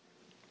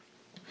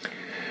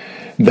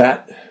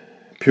 That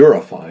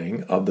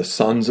purifying of the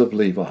sons of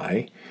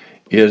Levi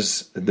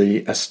is the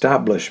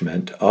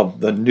establishment of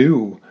the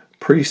new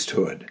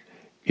priesthood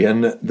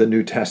in the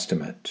New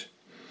Testament,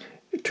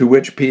 to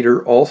which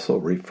Peter also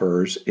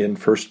refers in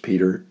 1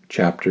 Peter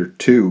chapter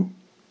 2.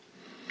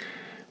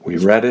 We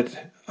read it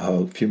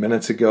a few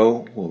minutes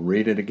ago. We'll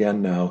read it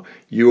again now.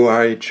 You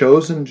are a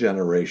chosen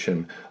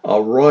generation,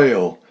 a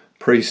royal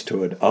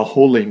priesthood, a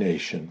holy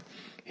nation,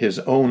 his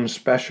own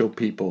special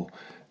people,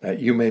 that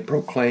you may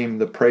proclaim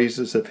the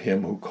praises of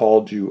him who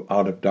called you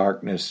out of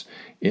darkness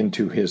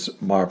into his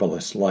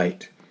marvelous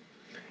light.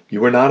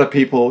 You were not a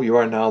people, you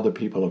are now the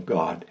people of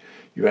God.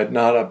 You had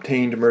not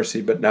obtained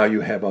mercy, but now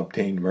you have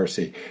obtained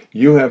mercy.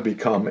 You have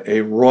become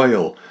a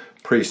royal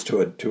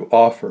priesthood to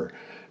offer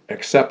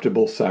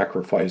acceptable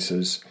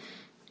sacrifices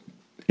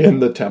in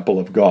the temple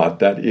of God,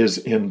 that is,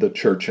 in the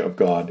church of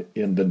God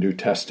in the New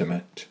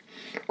Testament.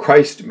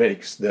 Christ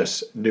makes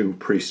this new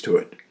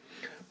priesthood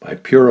by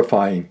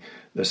purifying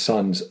the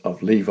sons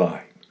of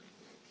Levi.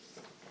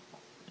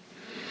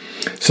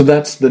 So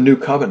that's the new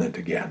covenant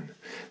again.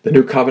 The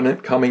new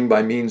covenant coming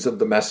by means of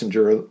the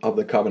messenger of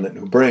the covenant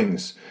who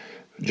brings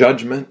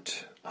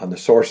judgment on the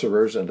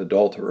sorcerers and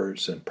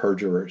adulterers and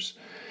perjurers,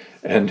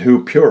 and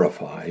who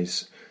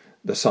purifies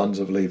the sons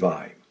of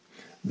Levi,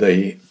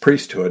 the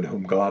priesthood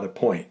whom God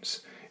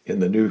appoints in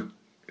the New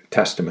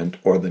Testament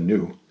or the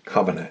new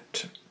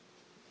covenant.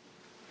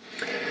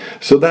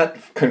 So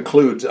that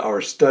concludes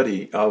our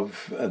study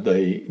of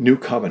the New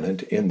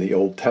Covenant in the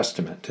Old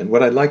Testament. And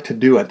what I'd like to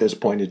do at this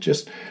point is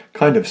just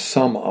kind of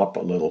sum up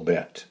a little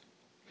bit.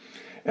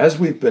 As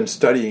we've been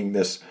studying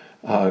this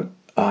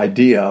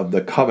idea of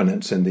the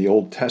covenants in the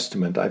Old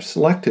Testament, I've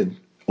selected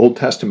Old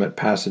Testament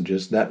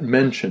passages that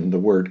mention the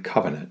word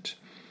covenant.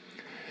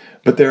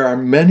 But there are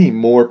many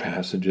more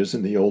passages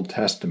in the Old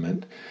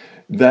Testament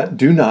that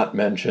do not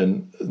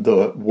mention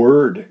the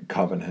word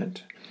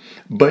covenant,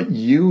 but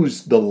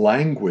use the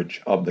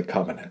language of the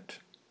covenant.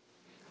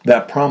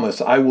 That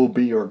promise, I will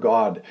be your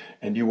God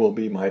and you will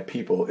be my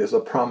people, is a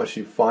promise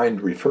you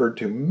find referred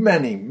to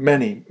many,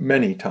 many,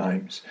 many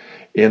times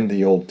in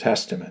the Old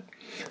Testament.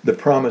 The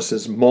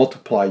promises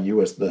multiply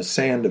you as the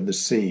sand of the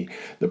sea,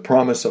 the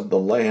promise of the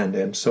land,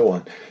 and so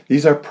on.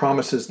 These are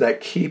promises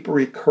that keep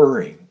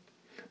recurring.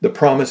 The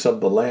promise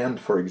of the land,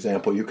 for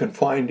example, you can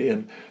find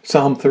in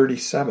Psalm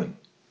 37,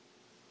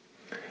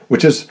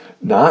 which is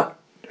not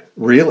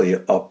really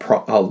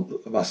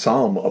a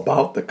psalm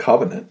about the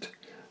covenant,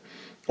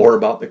 or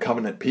about the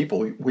covenant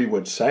people, we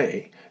would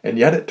say, and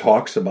yet it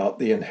talks about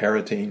the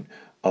inheriting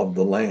of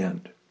the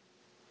land.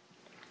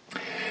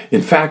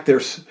 In fact,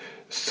 there's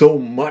so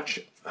much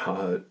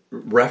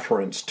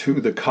reference to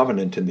the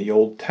covenant in the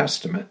Old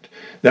Testament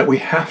that we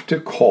have to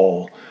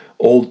call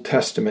Old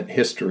Testament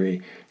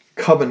history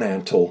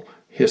covenantal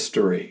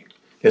history.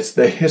 It's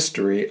the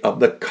history of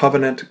the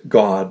covenant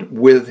God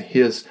with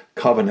his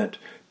covenant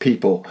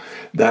people.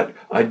 That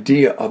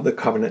idea of the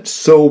covenant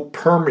so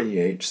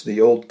permeates the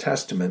Old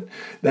Testament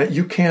that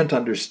you can't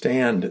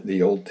understand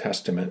the Old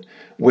Testament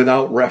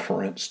without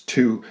reference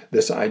to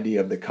this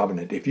idea of the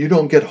covenant. If you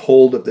don't get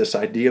hold of this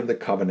idea of the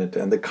covenant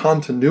and the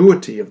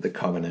continuity of the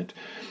covenant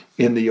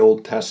in the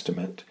Old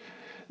Testament,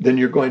 then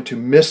you're going to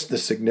miss the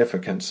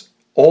significance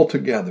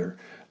altogether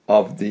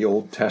of the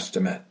Old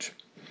Testament.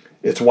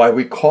 It's why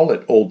we call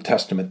it Old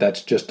Testament.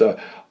 That's just a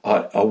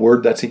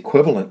word that's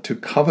equivalent to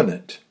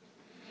covenant.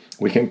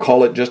 We can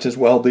call it just as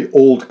well the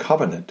Old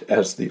Covenant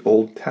as the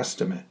Old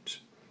Testament.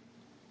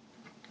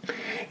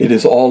 It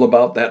is all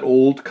about that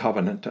old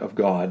covenant of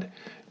God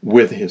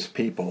with his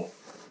people.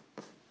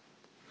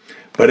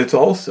 But it's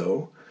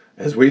also,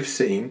 as we've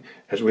seen,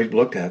 as we've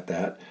looked at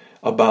that,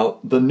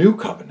 about the new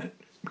covenant,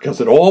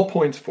 because it all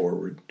points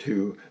forward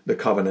to the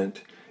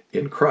covenant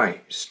in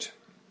Christ.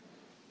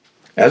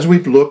 As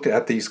we've looked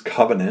at these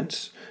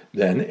covenants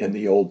then in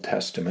the Old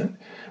Testament,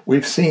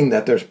 we've seen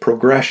that there's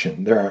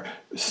progression. There are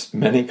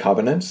many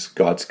covenants.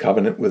 God's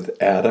covenant with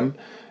Adam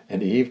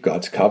and Eve,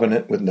 God's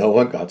covenant with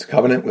Noah, God's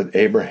covenant with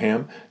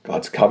Abraham,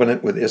 God's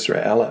covenant with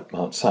Israel at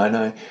Mount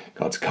Sinai,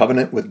 God's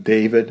covenant with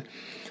David,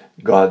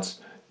 God's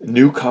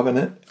new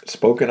covenant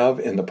spoken of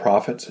in the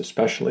prophets,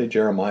 especially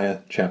Jeremiah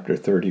chapter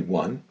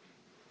 31.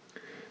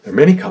 There are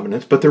many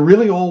covenants, but they're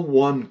really all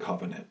one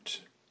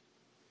covenant.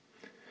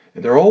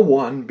 And they're all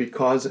one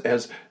because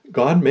as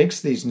God makes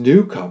these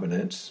new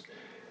covenants,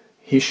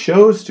 he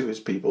shows to his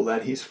people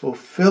that he's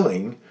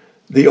fulfilling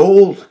the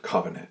old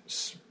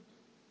covenants.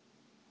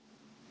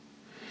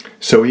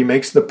 So he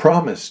makes the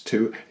promise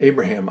to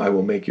Abraham, I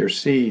will make your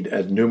seed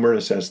as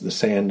numerous as the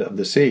sand of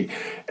the sea.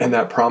 And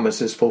that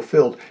promise is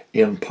fulfilled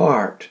in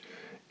part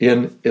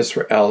in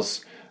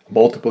Israel's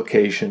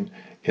multiplication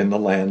in the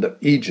land of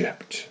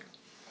Egypt.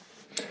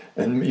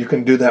 And you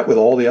can do that with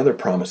all the other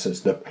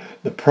promises. The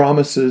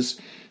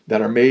promises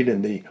that are made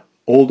in the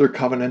older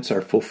covenants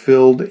are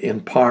fulfilled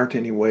in part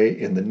anyway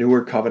in the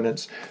newer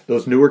covenants.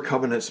 Those newer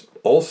covenants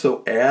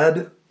also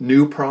add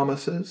new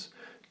promises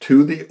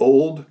to the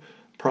old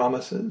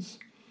promises.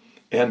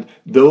 And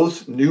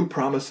those new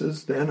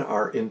promises then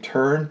are in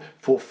turn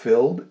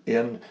fulfilled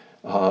in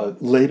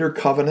later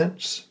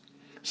covenants,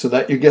 so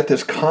that you get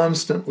this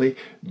constantly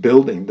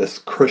building, this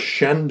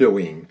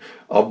crescendoing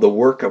of the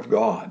work of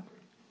God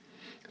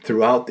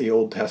throughout the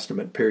Old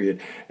Testament period,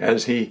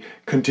 as he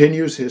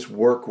continues his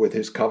work with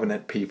his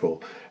covenant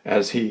people,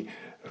 as he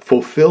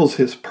fulfills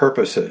his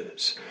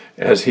purposes,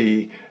 as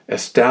he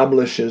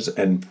establishes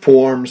and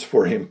forms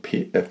for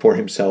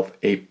himself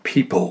a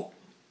people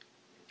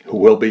who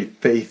will be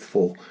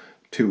faithful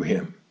to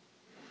him.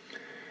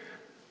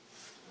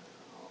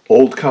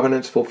 Old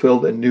covenants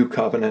fulfilled in new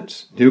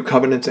covenants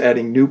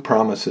adding new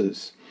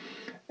promises,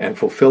 and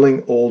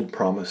fulfilling old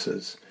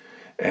promises,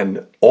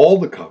 and all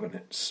the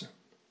covenants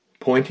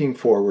pointing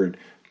forward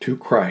to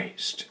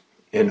Christ,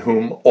 in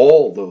whom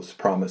all those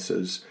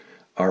promises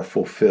are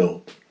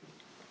fulfilled.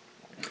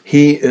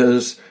 He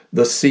is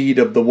the seed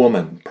of the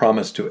woman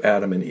promised to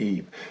Adam and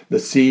Eve, the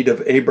seed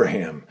of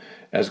Abraham,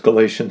 as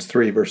Galatians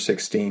 3 verse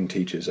 16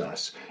 teaches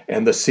us,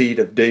 and the seed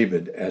of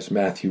David, as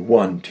Matthew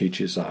 1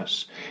 teaches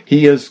us.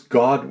 He is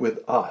God with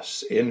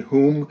us, in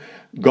whom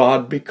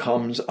God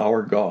becomes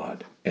our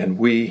God, and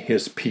we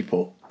his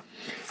people.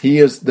 He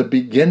is the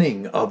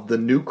beginning of the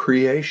new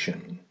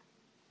creation.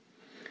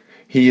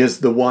 He is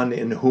the one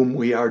in whom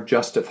we are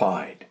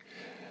justified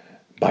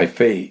by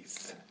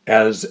faith,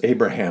 as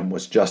Abraham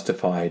was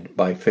justified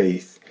by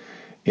faith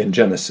in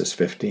Genesis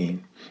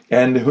 15,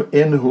 and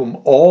in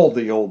whom all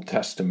the Old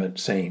Testament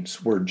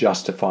saints were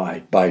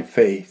justified by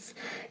faith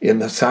in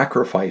the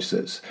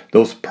sacrifices,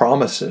 those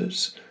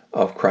promises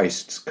of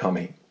Christ's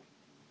coming.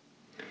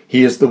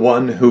 He is the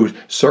one who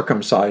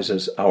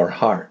circumcises our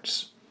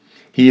hearts.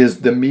 He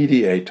is the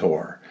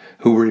mediator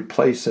who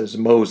replaces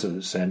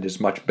Moses and is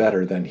much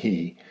better than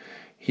he.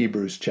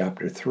 Hebrews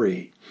chapter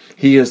 3.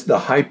 He is the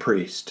high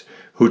priest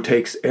who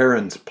takes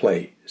Aaron's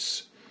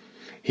place.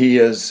 He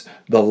is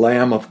the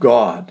Lamb of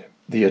God,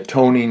 the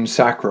atoning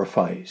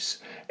sacrifice,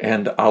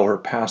 and our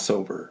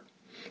Passover.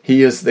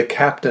 He is the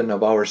captain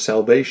of our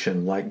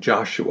salvation, like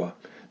Joshua,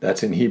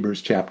 that's in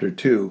Hebrews chapter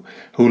 2,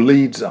 who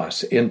leads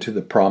us into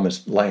the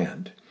promised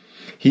land.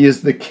 He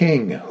is the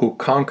king who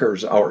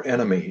conquers our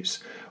enemies,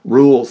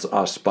 rules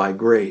us by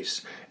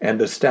grace,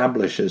 and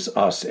establishes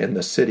us in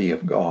the city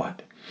of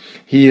God.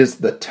 He is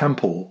the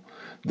temple,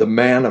 the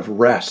man of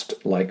rest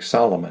like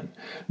Solomon,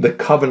 the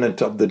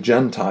covenant of the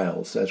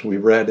Gentiles, as we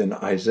read in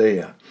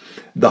Isaiah,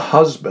 the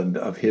husband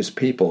of his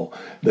people,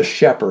 the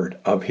shepherd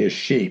of his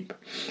sheep.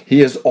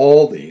 He is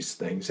all these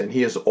things, and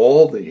he is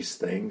all these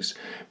things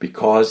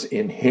because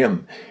in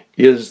him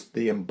is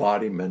the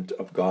embodiment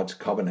of God's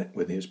covenant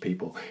with his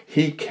people.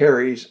 He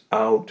carries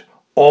out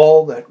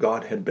all that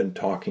God had been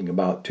talking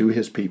about to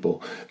his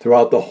people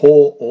throughout the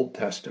whole Old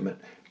Testament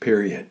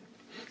period.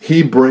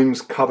 He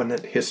brings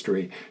covenant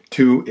history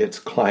to its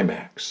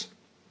climax.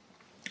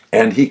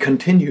 And he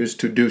continues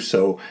to do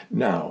so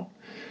now.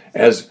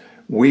 As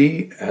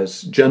we,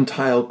 as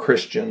Gentile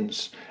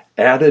Christians,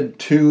 added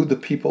to the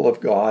people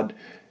of God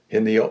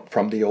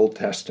from the Old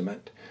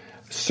Testament,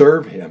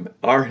 serve him,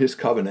 are his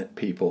covenant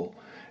people,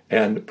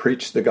 and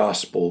preach the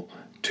gospel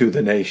to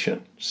the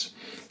nations.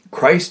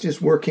 Christ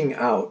is working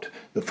out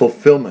the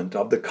fulfillment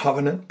of the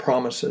covenant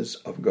promises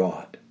of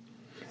God.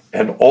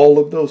 And all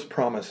of those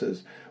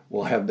promises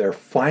will have their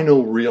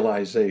final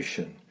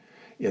realization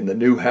in the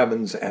new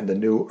heavens and the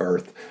new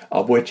earth,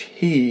 of which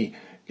he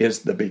is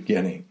the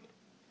beginning.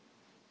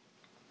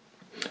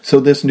 So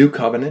this new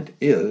covenant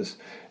is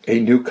a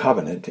new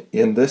covenant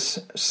in this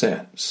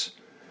sense,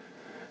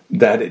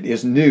 that it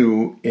is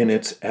new in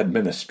its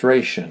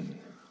administration,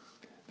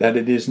 that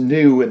it is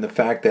new in the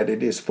fact that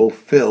it is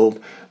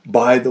fulfilled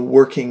by the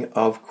working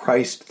of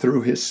Christ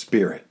through his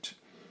Spirit,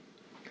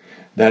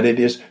 that it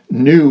is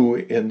new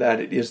in that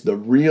it is the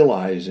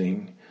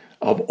realizing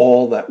of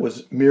all that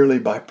was merely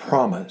by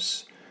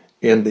promise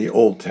in the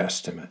Old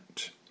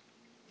Testament.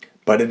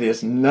 But it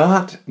is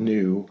not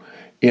new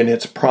in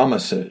its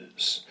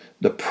promises.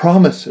 The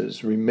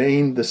promises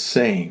remain the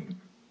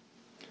same.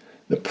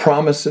 The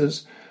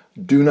promises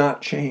do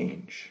not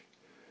change.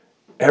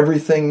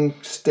 Everything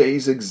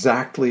stays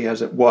exactly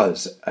as it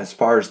was as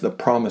far as the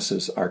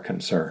promises are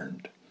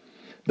concerned.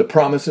 The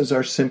promises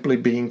are simply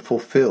being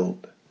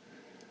fulfilled.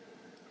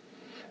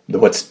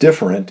 What's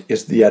different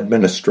is the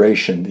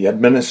administration. The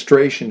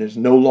administration is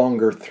no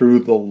longer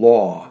through the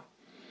law,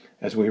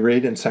 as we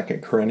read in 2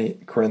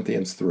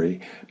 Corinthians 3,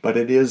 but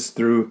it is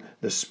through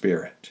the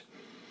Spirit.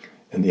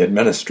 And the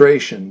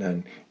administration,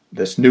 and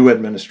this new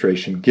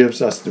administration,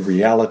 gives us the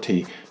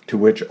reality to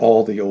which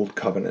all the old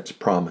covenants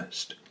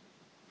promised,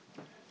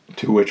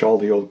 to which all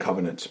the old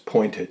covenants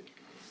pointed,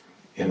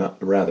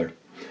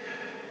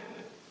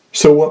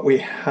 So what we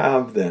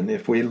have then,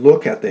 if we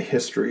look at the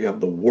history of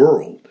the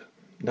world,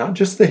 not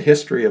just the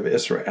history of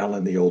Israel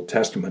in the Old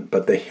Testament,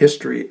 but the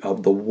history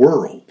of the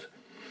world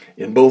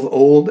in both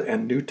Old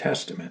and New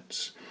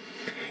Testaments,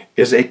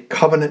 is a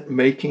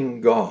covenant-making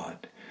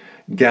God,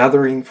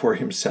 gathering for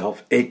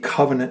himself a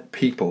covenant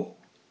people,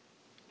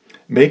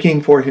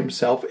 making for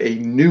himself a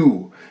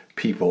new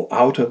people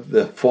out of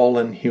the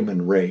fallen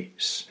human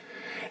race,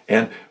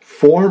 and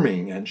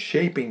forming and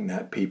shaping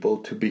that people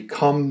to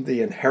become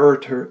the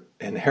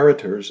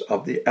inheritors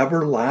of the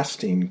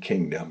everlasting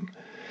kingdom,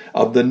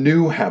 of the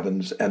new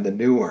heavens and the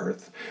new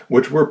earth,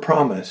 which were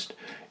promised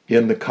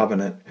in the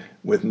covenant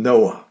with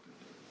Noah.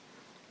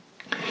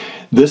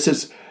 This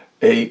is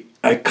a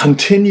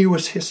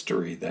continuous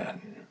history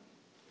then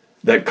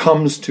that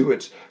comes to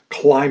its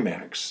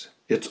climax,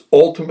 its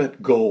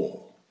ultimate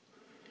goal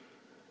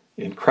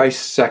in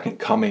Christ's second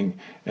coming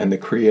and the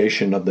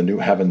creation of the new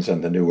heavens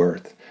and the new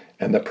earth,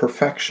 and the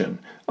perfection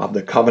of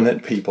the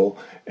covenant people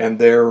and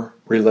their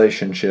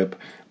relationship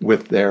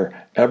with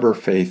their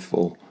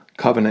ever-faithful,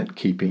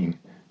 covenant-keeping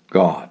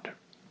God.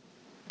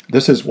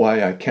 This is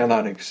why I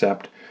cannot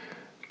accept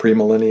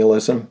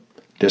premillennialism,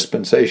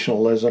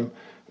 dispensationalism,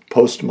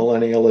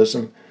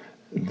 postmillennialism,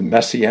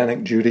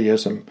 Messianic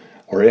Judaism,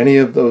 or any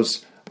of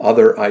those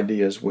other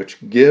ideas which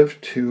give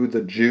to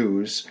the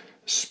Jews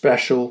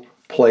special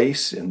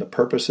place in the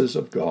purposes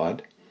of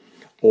God,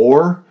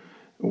 or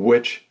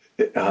which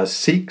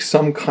seek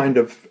some kind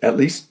of, at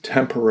least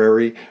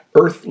temporary,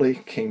 earthly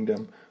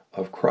kingdom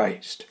of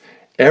Christ.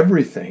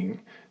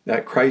 Everything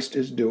that Christ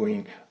is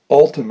doing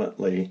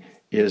ultimately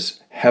is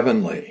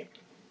heavenly.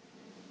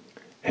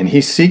 And he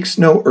seeks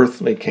no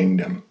earthly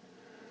kingdom.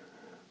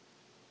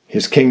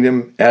 His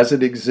kingdom, as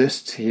it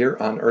exists here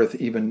on earth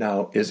even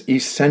now, is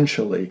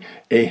essentially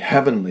a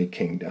heavenly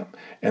kingdom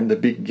and the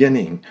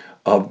beginning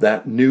of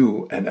that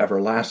new and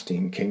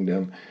everlasting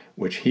kingdom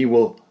which he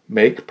will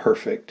make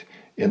perfect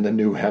in the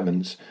new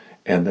heavens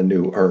and the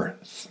new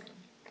earth.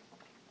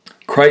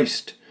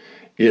 Christ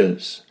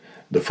is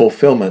the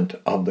fulfillment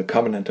of the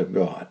covenant of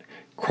God.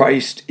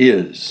 Christ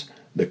is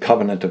the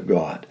covenant of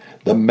God,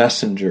 the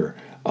messenger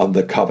of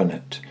the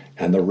covenant,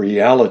 and the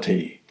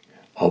reality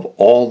of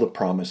all the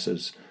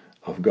promises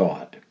of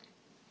God.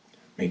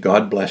 May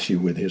God bless you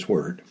with his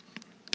word.